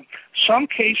from you? Some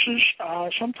cases,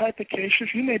 some type of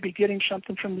cases, you may be getting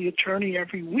something from the attorney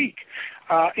every week.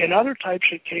 In other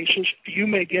types of cases, you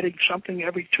may be getting something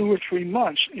every 2 or 3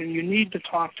 months, and you need to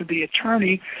talk to the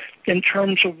attorney in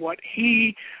terms of what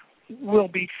he will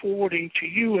be forwarding to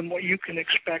you and what you can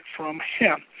expect from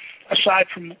him, aside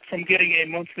from getting a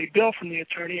monthly bill from the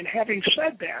attorney. And having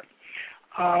said that,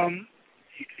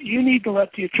 you need to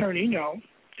let the attorney know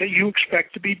that you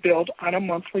expect to be billed on a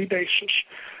monthly basis.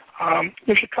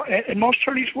 And most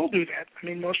attorneys will do that. I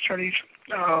mean, most attorneys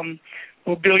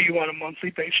will bill you on a monthly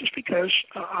basis because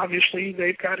obviously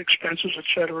they've got expenses, et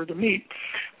cetera, to meet.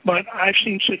 But I've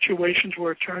seen situations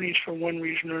where attorneys, for one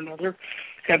reason or another,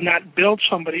 have not billed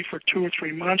somebody for 2 or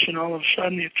 3 months, and all of a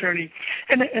sudden the attorney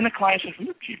and the client says,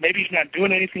 maybe he's not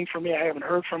doing anything for me, I haven't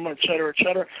heard from him, et cetera, et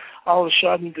cetera. All of a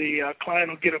sudden the client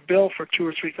will get a bill for $2,000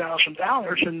 or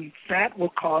 $3,000, and that will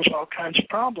cause all kinds of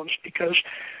problems because,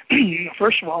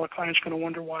 first of all, the client's going to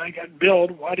wonder why I got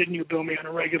billed, why didn't you bill me on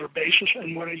a regular basis,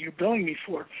 and what are you billing me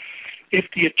for? If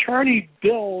the attorney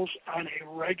bills on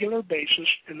a regular basis,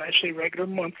 and I say regular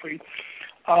monthly,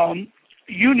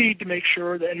 you need to make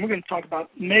sure that, and we're going to talk about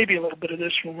maybe a little bit of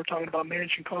this when we're talking about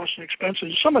managing costs and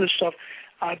expenses. Some of this stuff,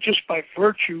 just by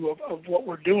virtue of what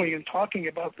we're doing and talking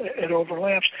about, it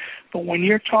overlaps. But when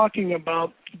you're talking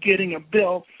about getting a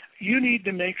bill, you need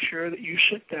to make sure that you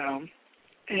sit down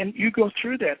and you go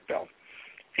through that bill.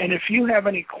 And if you have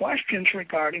any questions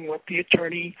regarding what the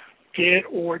attorney did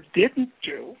or didn't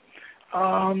do,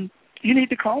 you need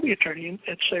to call the attorney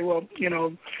and say, well,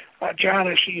 John,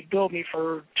 I see you billed me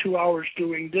for 2 hours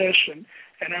doing this, and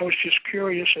I was just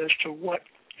curious as to what,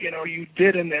 you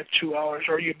did in that 2 hours,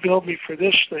 or you billed me for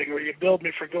this thing, or you billed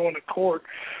me for going to court,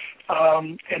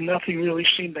 and nothing really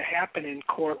seemed to happen in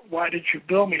court. Why did you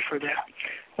bill me for that?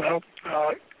 Well,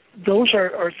 those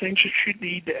are things that you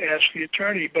need to ask the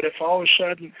attorney. But if all of a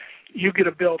sudden you get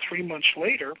a bill 3 months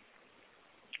later,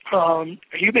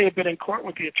 you may have been in court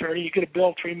with the attorney, you get a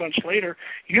bill 3 months later,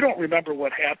 you don't remember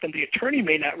what happened, the attorney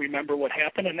may not remember what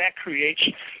happened, and that creates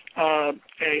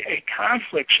a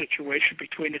conflict situation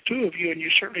between the two of you, and you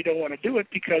certainly don't want to do it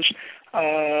because,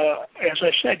 as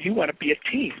I said, you want to be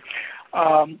a team.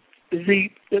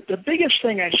 The biggest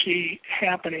thing I see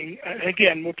happening,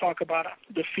 again, we'll talk about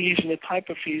the fees and the type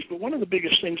of fees, but one of the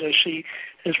biggest things I see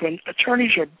is when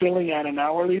attorneys are billing on an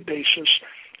hourly basis,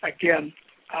 again,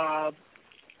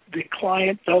 the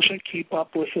client doesn't keep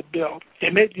up with the bill.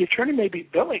 The attorney may be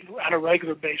billing on a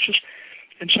regular basis,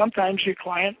 and sometimes your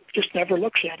client just never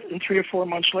looks at it. And 3 or 4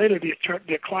 months later,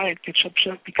 the client gets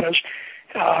upset because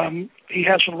he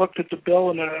hasn't looked at the bill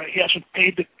and he hasn't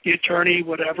paid the attorney,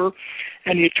 whatever,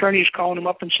 and the attorney is calling him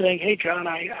up and saying, hey, John,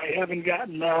 I haven't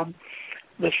gotten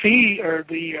the fee or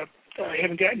I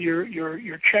haven't gotten your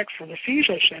check for the fees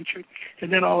I sent you.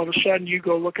 And then all of a sudden you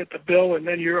go look at the bill and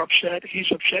then you're upset, he's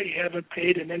upset you haven't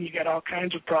paid, and then you got all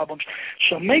kinds of problems.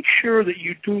 So make sure that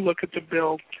you do look at the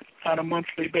bill on a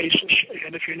monthly basis.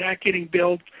 And if you're not getting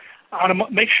billed on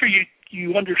make sure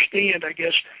you understand, I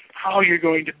guess, how you're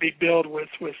going to be billed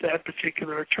with that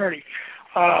particular attorney.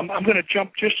 I'm going to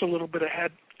jump just a little bit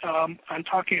ahead on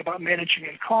talking about managing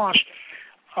and cost.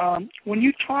 When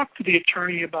you talk to the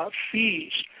attorney about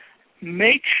fees,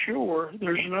 make sure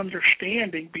there's an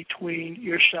understanding between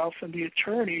yourself and the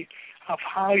attorney of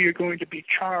how you're going to be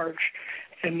charged.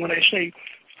 And when I say,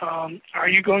 are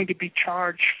you going to be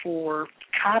charged for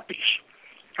copies?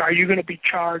 Are you going to be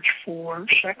charged for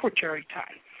secretary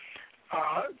time?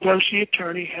 Does the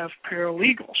attorney have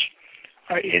paralegals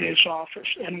in his office?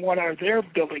 And what are their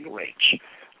billing rates?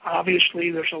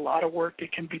 Obviously, there's a lot of work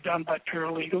that can be done by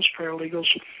paralegals. Paralegals,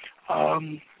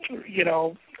 on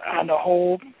the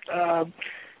whole,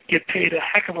 get paid a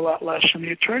heck of a lot less than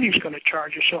the attorney's going to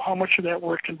charge you. So how much of that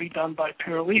work can be done by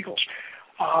paralegals?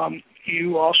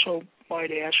 You also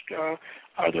might ask,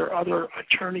 are there other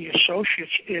attorney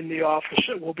associates in the office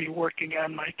that will be working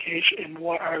on my case, and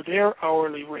what are their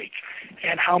hourly rates,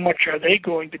 and how much are they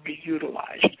going to be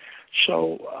utilized?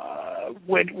 So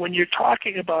when you're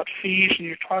talking about fees and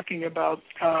you're talking about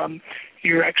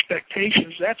your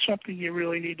expectations, that's something you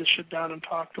really need to sit down and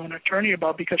talk to an attorney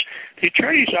about, because the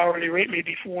attorney's hourly rate may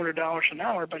be $400 an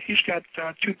hour, but he's got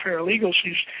 2 paralegals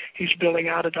he's billing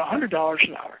out at $100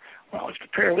 an hour. Well, if the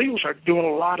paralegals are doing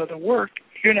a lot of the work,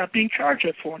 you're not being charged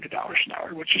at $400 an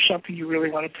hour, which is something you really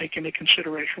want to take into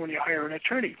consideration when you hire an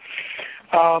attorney.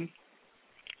 Now,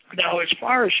 as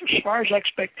far as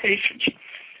expectations,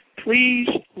 please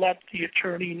let the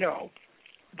attorney know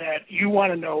that you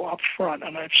want to know up front,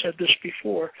 and I've said this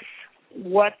before,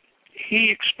 what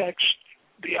he expects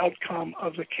the outcome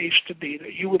of the case to be,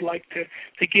 that you would like to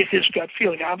get his gut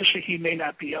feeling. Obviously, he may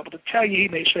not be able to tell you. He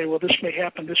may say, well, this may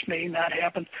happen, this may not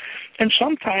happen. And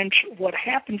sometimes what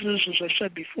happens is, as I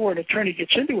said before, an attorney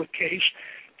gets into a case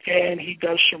and he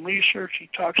does some research, he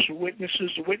talks to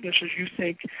witnesses. The witnesses you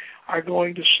think are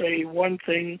going to say one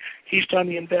thing, he's done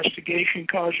the investigation,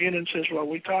 calls you in and says, well,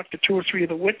 we talked to 2 or 3 of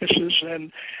the witnesses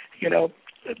and,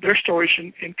 their story's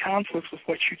in conflict with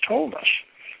what you told us.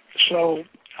 So,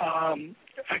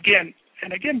 again,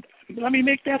 let me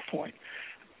make that point.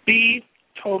 Be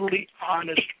totally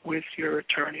honest with your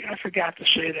attorney. I forgot to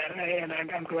say that, and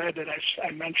I'm glad that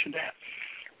I mentioned that.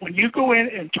 When you go in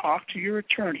and talk to your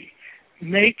attorney,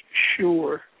 make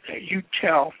sure that you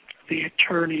tell the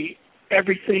attorney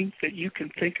everything that you can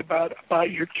think about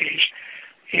your case,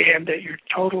 and that you're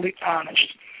totally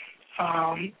honest.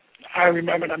 I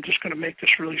remember, and I'm just going to make this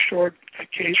really short, a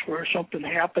case where something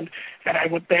happened, and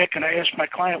I went back and I asked my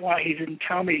client why he didn't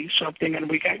tell me something, and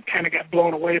we kind of got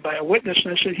blown away by a witness,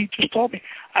 and I said, he just told me.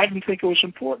 I didn't think it was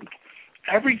important.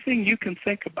 Everything you can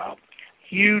think about,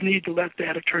 you need to let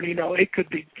that attorney know. It could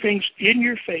be things in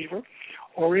your favor,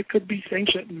 or it could be things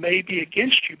that may be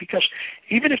against you, because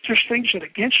even if there's things that are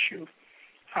against you,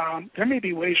 there may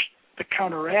be ways to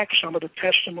counteract some of the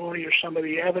testimony or some of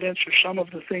the evidence or some of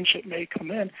the things that may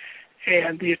come in,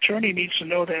 and the attorney needs to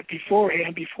know that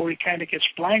beforehand before he kind of gets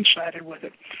blindsided with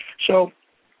it. So,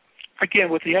 again,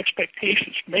 with the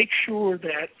expectations, make sure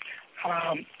that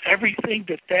everything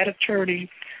that attorney,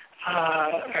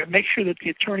 make sure that the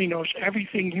attorney knows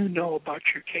everything you know about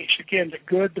your case. Again, the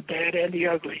good, the bad, and the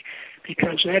ugly,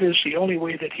 because that is the only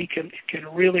way that he can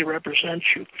really represent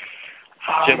you.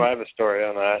 Jim, I have a story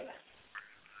on that.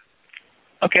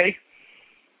 Okay.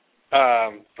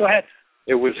 Go ahead.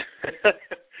 It was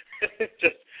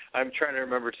just, I'm trying to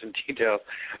remember some details.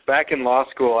 Back in law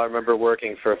school, I remember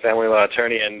working for a family law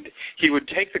attorney, and he would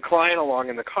take the client along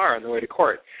in the car on the way to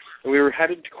court. And we were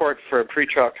headed to court for a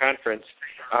pretrial conference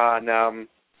on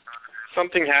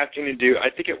something having to do, I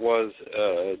think it was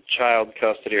child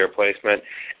custody or placement,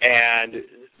 and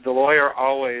the lawyer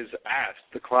always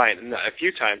asked the client, and a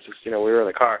few times, we were in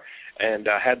the car, and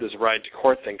had this ride to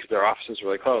court thing because their office was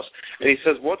really close. And he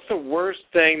says, what's the worst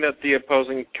thing that the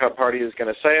opposing party is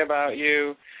going to say about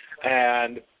you?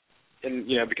 And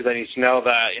because I need to know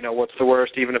that, what's the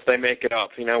worst, even if they make it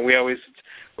up. We always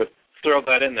would throw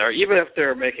that in there. Even if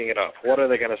they're making it up, what are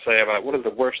they going to say about it? What is the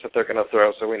worst that they're going to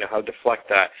throw, so we know how to deflect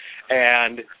that?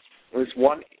 And there was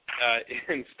one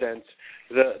instance,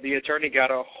 the attorney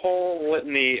got a whole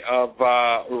litany of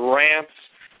rants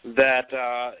that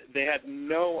they had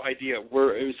no idea.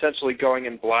 We're essentially going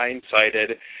in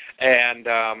blindsided, and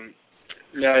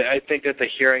I think that the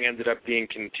hearing ended up being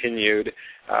continued.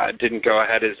 Didn't go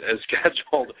ahead as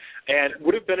scheduled, and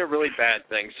would have been a really bad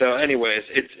thing. So anyways,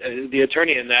 the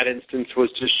attorney in that instance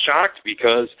was just shocked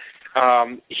because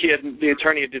the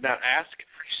attorney did not ask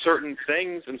certain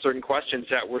things and certain questions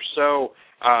that were so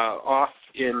off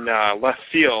in left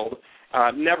field.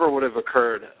 Never would have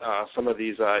occurred, some of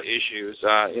these issues,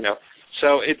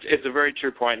 So it's a very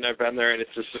true point, and I've been there, and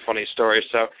it's just a funny story.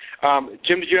 So,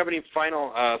 Jim, did you have any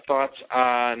final thoughts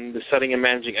on the setting and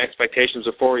managing expectations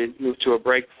before we move to a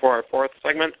break for our fourth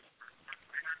segment?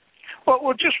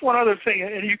 Well, just one other thing,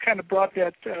 and you kind of brought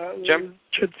that Jim?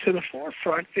 to the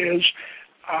forefront, is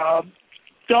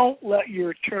don't let your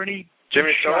attorney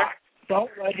be shocked.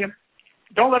 Don't let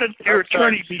your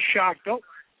attorney be shocked.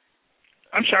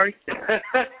 I'm sorry. I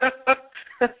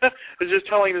was just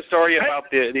telling the story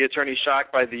about the attorney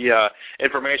shocked by the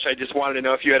information. I just wanted to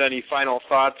know if you had any final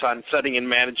thoughts on setting and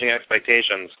managing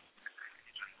expectations.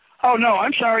 Oh, no,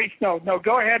 I'm sorry. No,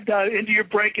 go ahead into your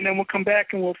break, and then we'll come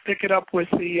back and we'll pick it up with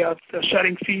the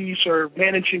setting fees or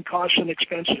managing costs and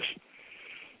expenses.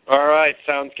 All right,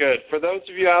 sounds good. For those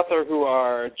of you out there who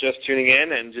are just tuning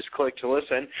in and just click to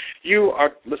listen, you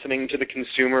are listening to the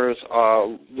Consumers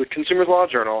Law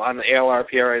Journal on the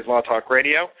ALRPRA's Law Talk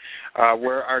Radio,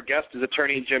 where our guest is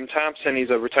attorney Jim Thompson. He's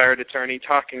a retired attorney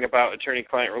talking about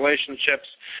attorney-client relationships.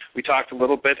 We talked a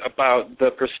little bit about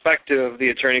the perspective of the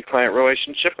attorney-client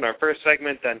relationship in our first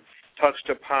segment, then touched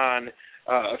upon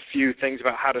a few things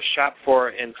about how to shop for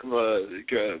and some of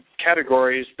the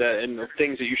categories and the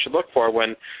things that you should look for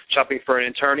when shopping for an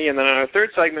attorney. And then in our third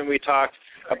segment, we talked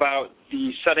about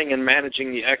the setting and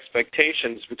managing the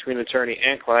expectations between attorney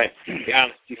and client, the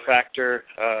honesty factor,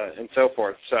 and so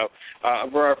forth. So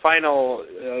for our final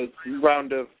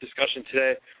round of discussion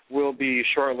today, we'll be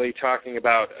shortly talking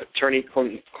about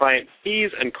attorney-client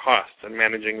fees and costs and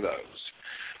managing those.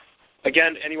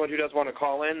 Again, anyone who does want to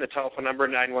call in, the telephone number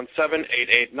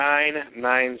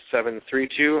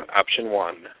 917-889-9732, option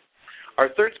 1. Our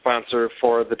third sponsor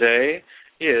for the day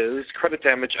is credit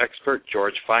damage expert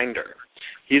George Finder.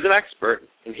 He's an expert,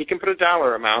 and he can put a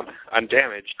dollar amount on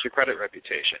damage to credit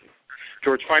reputation.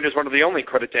 George Finder is one of the only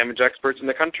credit damage experts in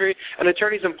the country, and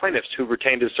attorneys and plaintiffs who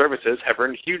retained his services have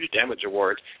earned huge damage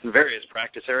awards in various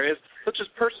practice areas, such as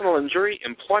personal injury,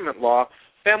 employment law,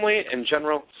 family, and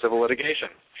general civil litigation.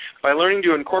 By learning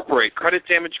to incorporate credit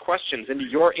damage questions into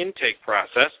your intake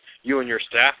process, you and your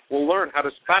staff will learn how to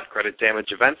spot credit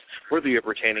damage events worthy of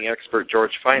retaining expert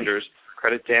George Finder's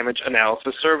credit damage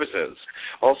analysis services.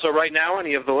 Also, right now,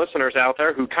 any of the listeners out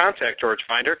there who contact George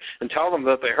Finder and tell them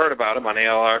that they heard about him on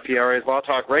ALRPRA's Law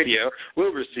Talk Radio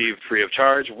will receive free of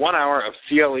charge 1 hour of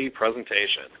CLE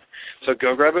presentation. So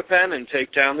go grab a pen and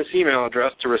take down this email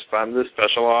address to respond to this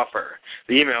special offer.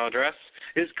 The email address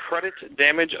is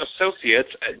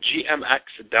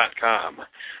creditdamageassociates@gmx.com.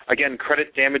 Again,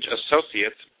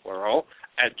 creditdamageassociates, plural,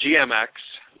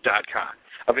 @gmx.com.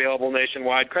 Available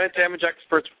nationwide, Credit Damage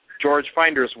Experts George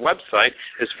Finder's website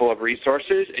is full of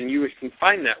resources, and you can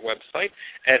find that website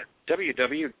at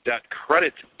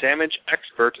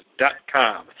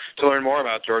www.creditdamageexpert.com to learn more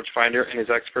about George Finder and his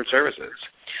expert services.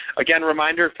 Again,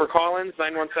 reminder for call-ins,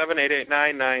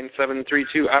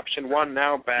 917-889-9732, option 1.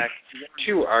 Now back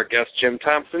to our guest, Jim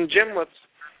Thompson. Jim, let's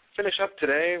finish up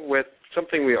today with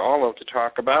something we all love to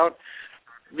talk about,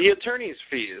 the attorney's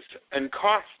fees and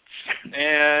costs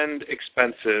and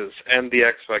expenses and the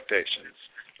expectations.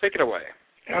 Take it away.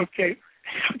 Okay.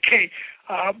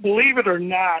 Believe it or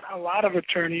not, a lot of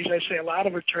attorneys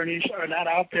are not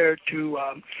out there to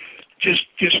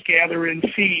just gather in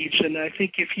fees. And I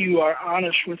think if you are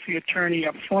honest with the attorney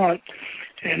up front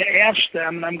and ask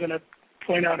them, and I'm going to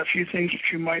point out a few things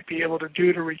that you might be able to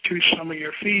do to reduce some of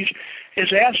your fees,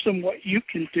 is ask them what you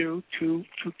can do to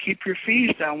keep your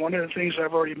fees down. One of the things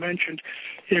I've already mentioned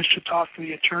is to talk to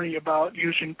the attorney about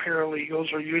using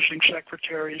paralegals or using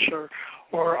secretaries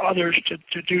or others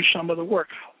to do some of the work.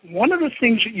 One of the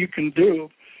things that you can do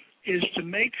is to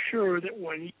make sure that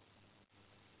are you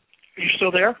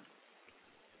still there?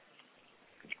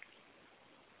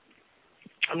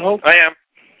 Hello? I am.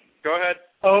 Go ahead.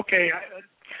 Okay.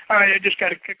 All right, I just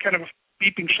got a kind of a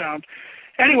beeping sound.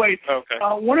 Anyway, okay.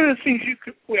 One of the things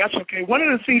that's okay. One of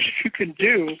the things that you can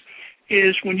do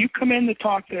is when you come in to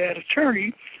talk to that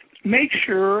attorney, make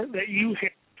sure that you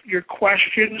have your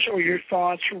questions or your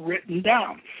thoughts written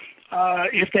down.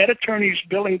 If that attorney is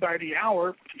billing by the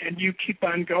hour and you keep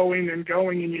on going and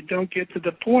going and you don't get to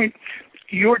the point,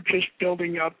 you're just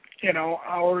building up,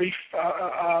 hourly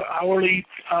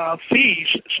fees.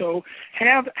 So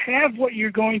have what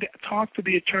you're going to talk to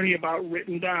the attorney about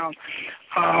written down.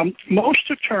 Most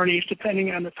attorneys, depending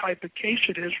on the type of case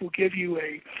it is, will give you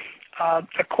a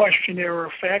questionnaire or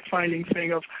a fact-finding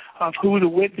thing of who the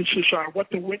witnesses are, what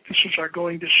the witnesses are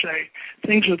going to say,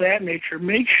 things of that nature.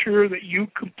 Make sure that you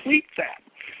complete that.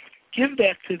 Give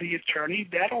that to the attorney.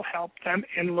 That'll help them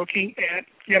in looking at,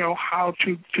 how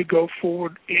to go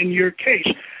forward in your case.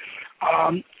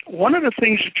 One of the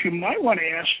things that you might want to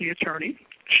ask the attorney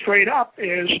straight up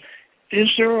is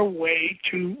there a way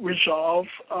to resolve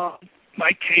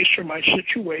my case or my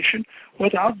situation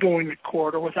without going to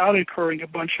court or without incurring a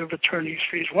bunch of attorney's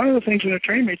fees? One of the things an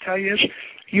attorney may tell you is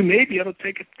you may be able to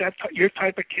take your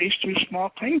type of case to a small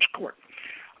claims court.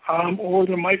 Or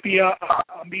there might be a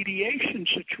mediation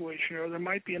situation, or there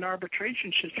might be an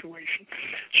arbitration situation.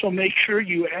 So make sure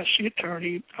you ask the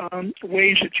attorney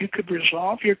ways that you could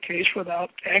resolve your case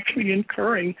without actually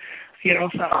incurring,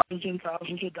 thousands and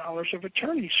thousands of dollars of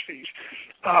attorney's fees.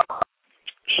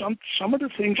 Some of the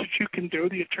things that you can do,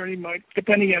 the attorney might,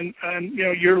 depending on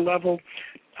your level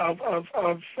of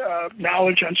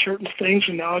knowledge on certain things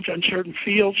and knowledge on certain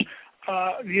fields,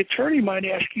 the attorney might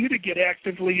ask you to get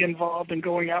actively involved in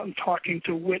going out and talking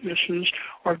to witnesses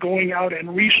or going out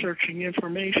and researching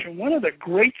information. One of the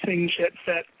great things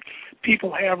that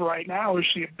people have right now is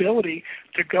the ability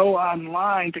to go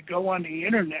online, to go on the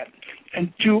Internet,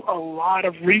 and do a lot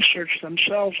of research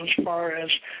themselves as far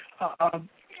as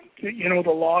the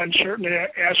law in certain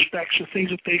aspects, the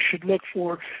things that they should look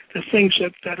for, the things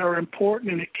that are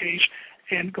important in a case,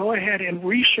 and go ahead and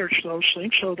research those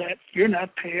things so that you're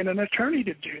not paying an attorney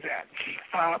to do that.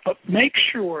 But make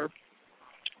sure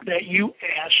that you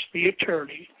ask the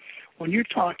attorney when you're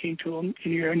talking to them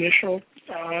in your initial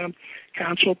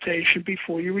consultation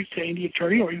before you retain the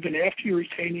attorney or even after you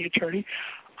retain the attorney,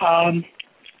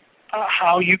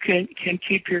 how you can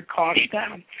keep your costs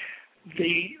down.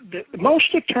 The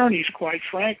most attorneys, quite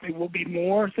frankly, will be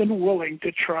more than willing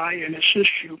to try and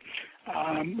assist you.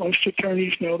 Most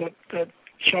attorneys know that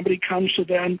somebody comes to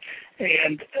them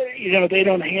and they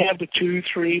don't have the $2,000,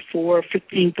 $3,000, $4,000,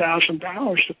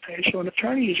 $15,000 to pay. So an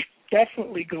attorney is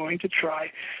definitely going to try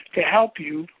to help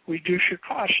you reduce your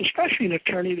costs, especially an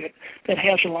attorney that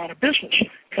has a lot of business,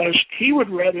 because he would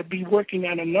rather be working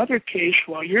on another case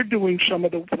while you're doing some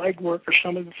of the legwork or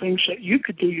some of the things that you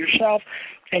could do yourself,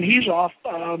 and he's off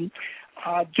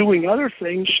doing other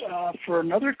things for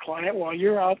another client while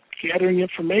you're out gathering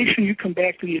information. You come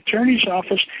back to the attorney's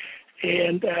office,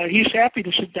 and he's happy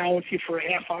to sit down with you for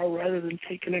a half hour rather than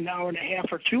taking an hour and a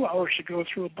half or 2 hours to go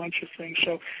through a bunch of things.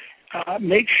 So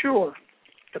make sure,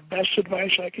 the best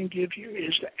advice I can give you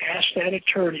is to ask that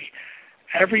attorney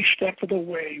every step of the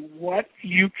way what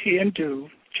you can do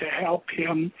to help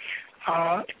him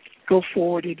go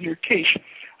forward in your case.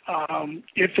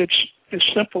 If it's as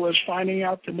simple as finding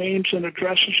out the names and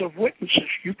addresses of witnesses,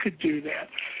 you could do that.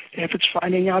 If it's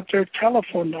finding out their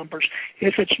telephone numbers,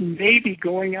 if it's maybe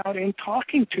going out and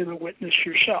talking to the witness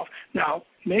yourself. Now,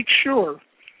 make sure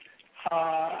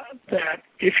that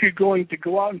if you're going to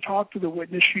go out and talk to the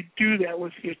witness, you do that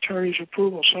with the attorney's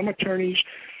approval. Some attorneys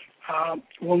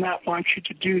will not want you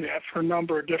to do that for a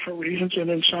number of different reasons, and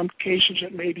in some cases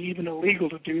it may be even illegal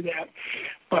to do that.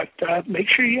 But make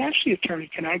sure you ask the attorney,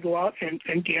 can I go out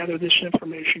and gather this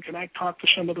information? Can I talk to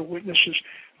some of the witnesses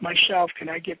myself? Can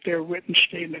I get their written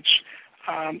statements?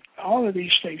 All of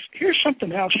these things. Here's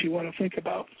something else you want to think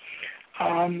about.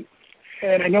 And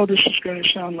I know this is going to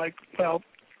sound like, well,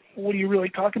 what are you really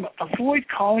talking about? Avoid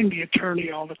calling the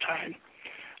attorney all the time.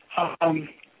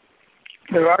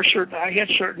 I had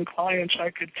certain clients I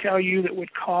could tell you that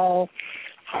would call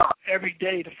every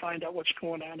day to find out what's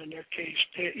going on in their case.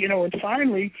 And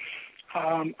finally,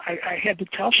 I had to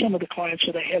tell some of the clients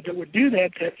that I had that would do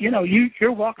that,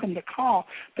 you're welcome to call,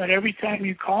 but every time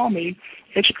you call me,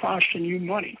 it's costing you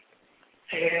money.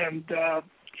 And,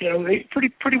 they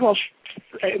pretty well,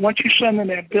 once you send them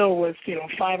that bill with,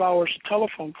 5 hours of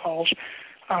telephone calls,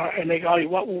 and they go,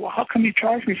 well, how come you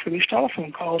charge me for these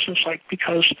telephone calls? It's like,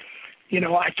 because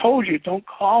I told you, don't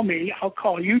call me, I'll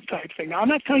call you type thing. Now, I'm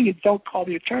not telling you don't call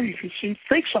the attorney if you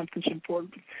think something's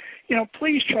important.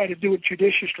 Please try to do it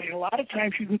judiciously. A lot of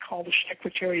times you can call the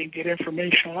secretary and get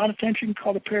information. A lot of times you can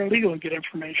call the paralegal and get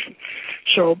information.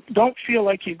 So don't feel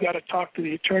like you've got to talk to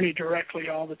the attorney directly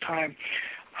all the time.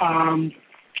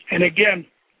 And again,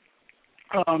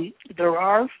 there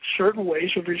are certain ways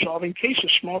of resolving cases.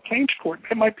 Small claims court,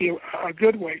 that might be a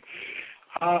good way.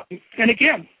 And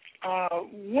again,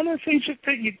 one of the things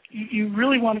that you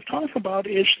really want to talk about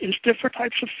is different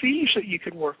types of fees that you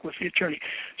could work with the attorney.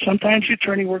 Sometimes the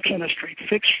attorney works on a straight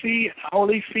fixed fee, an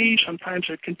hourly fee, sometimes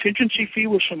a contingency fee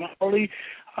with some hourly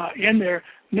in there.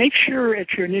 Make sure at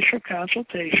your initial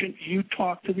consultation you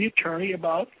talk to the attorney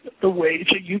about the ways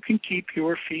that you can keep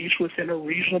your fees within a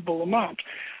reasonable amount.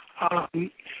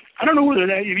 I don't know whether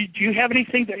do you have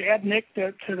anything to add, Nick,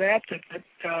 to that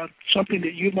something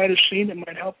that you might have seen that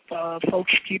might help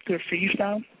folks keep their fees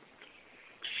down?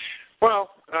 Well,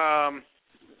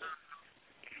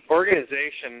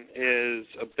 organization is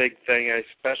a big thing,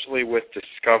 especially with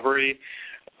discovery.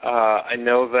 I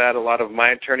know that a lot of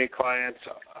my attorney clients,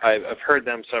 I've heard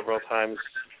them several times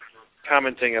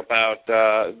commenting about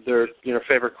their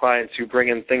favorite clients who bring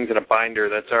in things in a binder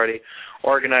that's already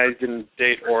organized in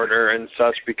date order and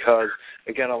such, because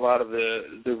again, a lot of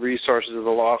the resources of the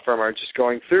law firm are just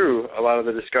going through a lot of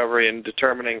the discovery and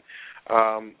determining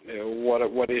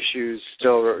what issues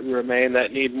still remain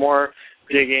that need more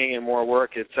digging and more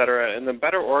work, et cetera. And the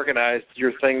better organized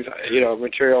your things,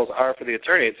 materials are for the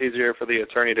attorney, it's easier for the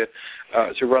attorney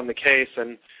to run the case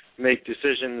and make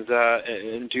decisions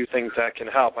and do things that can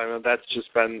help. I mean, that's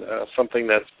just been something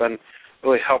that's been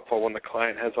really helpful when the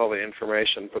client has all the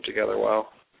information put together well.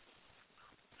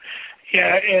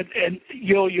 Yeah, and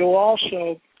you'll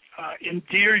also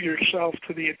endear yourself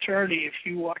to the attorney if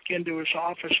you walk into his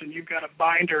office and you've got a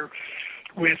binder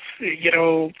with,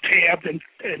 tabbed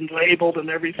and labeled and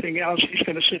everything else. He's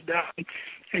going to sit down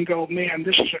and go, man,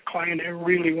 this is a client I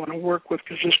really want to work with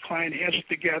because this client has it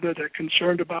together. They're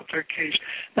concerned about their case.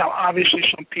 Now, obviously,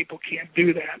 some people can't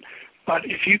do that, but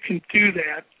if you can do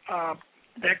that,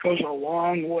 that goes a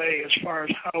long way as far as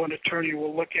how an attorney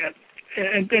will look at.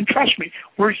 And trust me,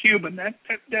 we're human.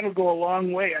 That'll go a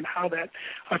long way on how that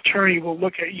attorney will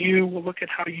look at you, will look at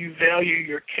how you value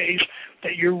your case,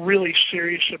 that you're really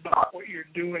serious about what you're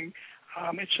doing.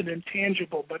 It's an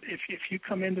intangible, but if you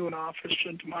come into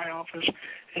my office,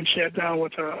 and sat down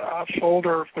with a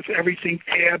folder with everything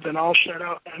tabbed and all set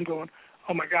up, I'm going,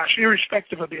 oh my gosh,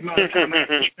 irrespective of the amount of time I have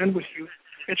to spend with you,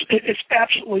 it's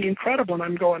absolutely incredible. And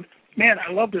I'm going, man,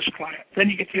 I love this client. Then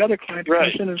you get the other client who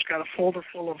comes in and has got a folder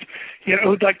full of,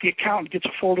 like the accountant gets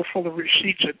a folder full of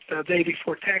receipts at the day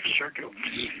before taxes are due.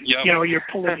 Yep. You're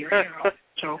pulling your hair out.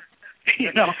 So,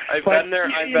 I've been there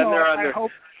on the...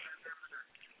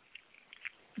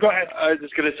 Go ahead. I was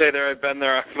just going to say I've been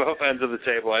there on both ends of the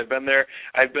table. I've been there.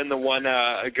 I've been the one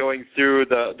going through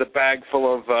the bag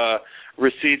full of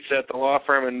receipts at the law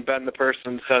firm and been the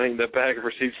person sending the bag of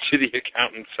receipts to the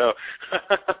accountant. So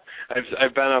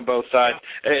I've been on both sides.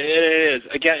 It is.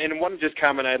 Again, and one just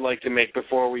comment I'd like to make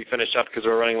before we finish up, because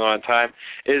we're running low on time,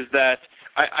 is that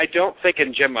I don't think,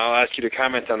 and Jim, I'll ask you to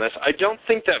comment on this, I don't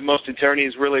think that most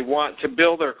attorneys really want to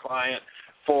bill their client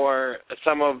for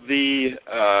some of the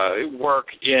work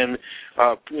in,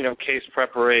 case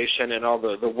preparation and all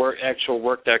the actual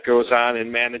work that goes on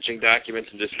in managing documents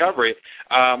and discovery.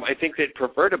 I think they'd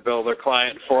prefer to bill their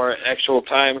client for actual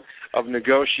time of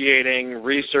negotiating,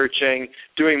 researching,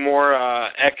 doing more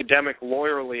academic,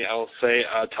 lawyerly, I'll say,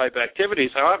 type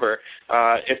activities. However,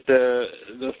 if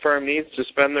the firm needs to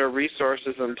spend their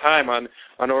resources and time on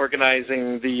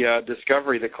organizing the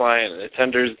discovery the client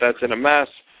tenders that's in a mess,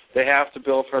 they have to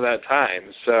bill for that time.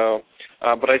 So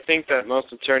But I think that most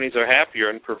attorneys are happier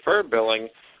and prefer billing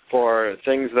for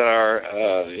things that are,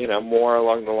 more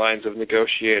along the lines of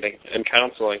negotiating and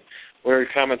counseling. What are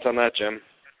your comments on that, Jim?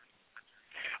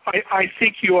 I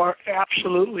think you are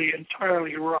absolutely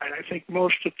entirely right. I think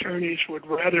most attorneys would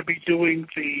rather be doing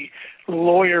the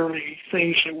lawyerly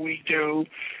things that we do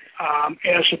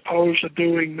as opposed to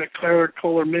doing the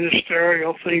clerical or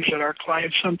ministerial things that our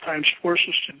clients sometimes force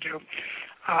us to do.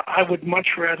 I would much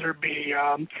rather be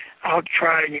out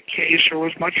trying a case, or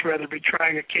would much rather be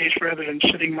trying a case rather than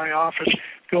sitting in my office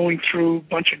going through a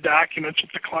bunch of documents that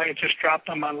the client just dropped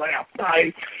on my lap.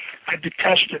 I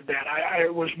detested that. I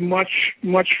was much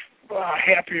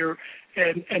happier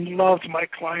and loved my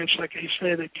clients, like I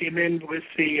said, that came in with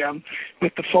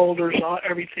the folders,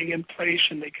 everything in place,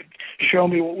 and they could show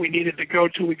me what we needed to go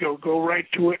to. We go right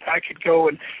to it. I could go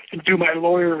and do my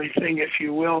lawyerly thing, if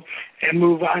you will, and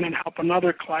move on and help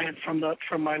another client from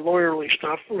my lawyerly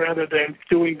stuff rather than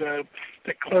doing the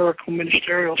clerical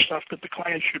ministerial stuff that the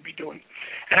client should be doing.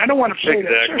 And I don't want to say that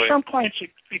there are some clients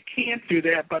that can't do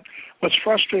that, but what's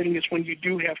frustrating is when you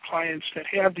do have clients that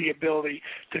have the ability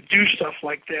to do stuff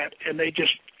like that, and they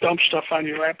just dump stuff on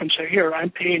your lap and say, here, I'm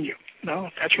paying you. No,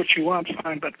 if that's what you want,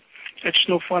 fine, but it's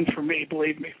no fun for me,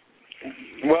 believe me.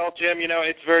 Well, Jim,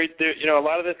 it's very, a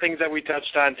lot of the things that we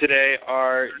touched on today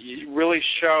really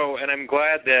show, and I'm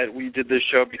glad that we did this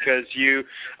show because you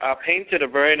painted a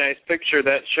very nice picture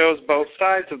that shows both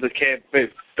sides of the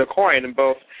coin and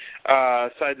both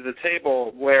sides of the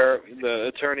table where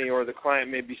the attorney or the client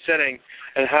may be sitting,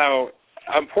 and how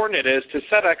important it is to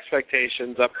set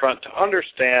expectations up front, to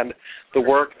understand the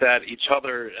work that each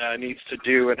other needs to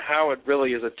do, and how it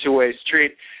really is a two-way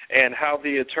street, and how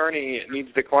the attorney needs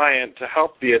the client to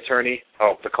help the attorney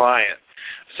help the client.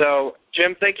 So,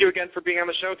 Jim, thank you again for being on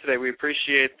the show today. We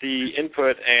appreciate the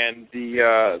input and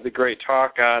the great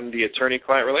talk on the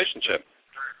attorney-client relationship.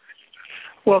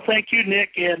 Well, thank you, Nick.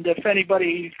 And if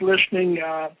anybody listening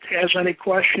has any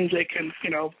questions, they can,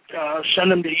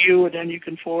 send them to you, and then you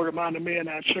can forward them on to me, and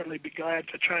I'd certainly be glad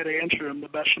to try to answer them the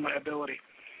best of my ability.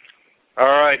 All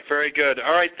right, very good.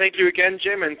 All right, thank you again,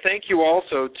 Jim, and thank you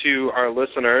also to our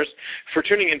listeners for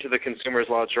tuning into the Consumers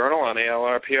Law Journal on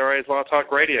ALRPRA's Law Talk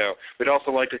Radio. We'd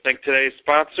also like to thank today's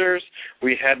sponsors.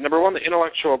 We had, number one, the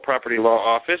Intellectual Property Law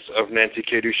Office of Nancy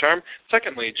K. Ducharme.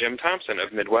 Secondly, Jim Thompson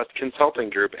of Midwest Consulting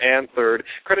Group. And third,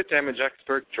 credit damage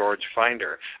expert George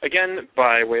Finder. Again,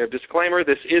 by way of disclaimer,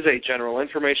 this is a general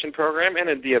information program, and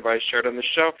the advice shared on the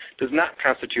show does not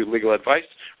constitute legal advice.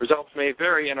 Results may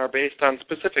vary and are based on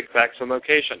specific facts and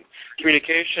location.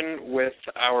 Communication with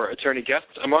our attorney guests,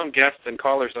 among guests and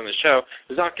callers on the show,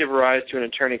 does not give rise to an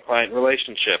attorney-client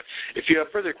relationship. If you have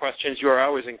further questions, you are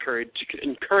always encouraged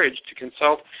to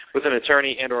consult with an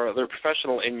attorney and or other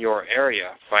professional in your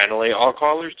area. Finally, all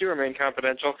callers do remain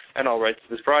confidential, and all rights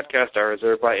to this broadcast are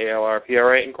reserved by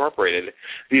ALRPRA Incorporated.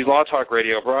 These Law Talk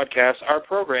Radio broadcasts are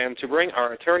programmed to bring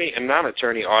our attorney and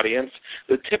non-attorney audience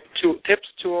the tips,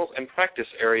 tools, and practice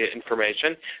area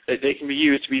information that they can be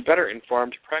used to be better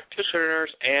informed practitioners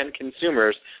and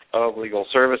consumers of legal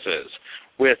services.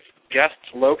 With guests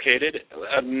located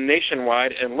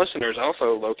nationwide and listeners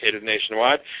also located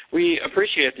nationwide, we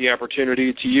appreciate the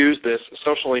opportunity to use this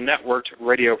socially networked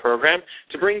radio program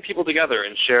to bring people together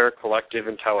and share collective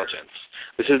intelligence.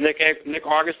 This is Nick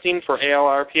Augustine for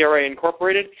ALRPRA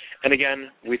Incorporated, and again,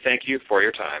 we thank you for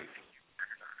your time.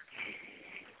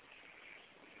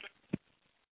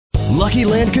 Lucky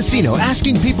Land Casino,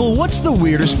 asking people, what's the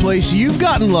weirdest place you've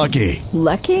gotten lucky?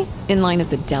 Lucky? In line at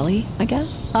the deli, I guess?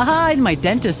 Aha, in my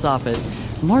dentist's office.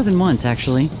 More than once,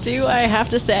 actually. Do I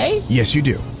have to say? Yes, you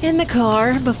do. In the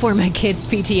car before my kids'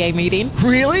 PTA meeting.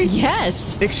 Really? Yes.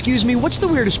 Excuse me, what's the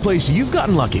weirdest place you've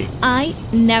gotten lucky? I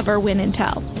never win and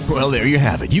tell. Well, there you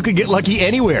have it. You can get lucky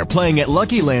anywhere, playing at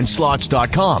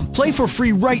LuckyLandSlots.com. Play for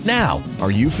free right now. Are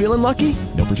you feeling lucky?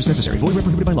 No purchase necessary. Void where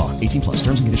prohibited by law. 18+.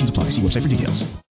 Terms and conditions apply. See website for details.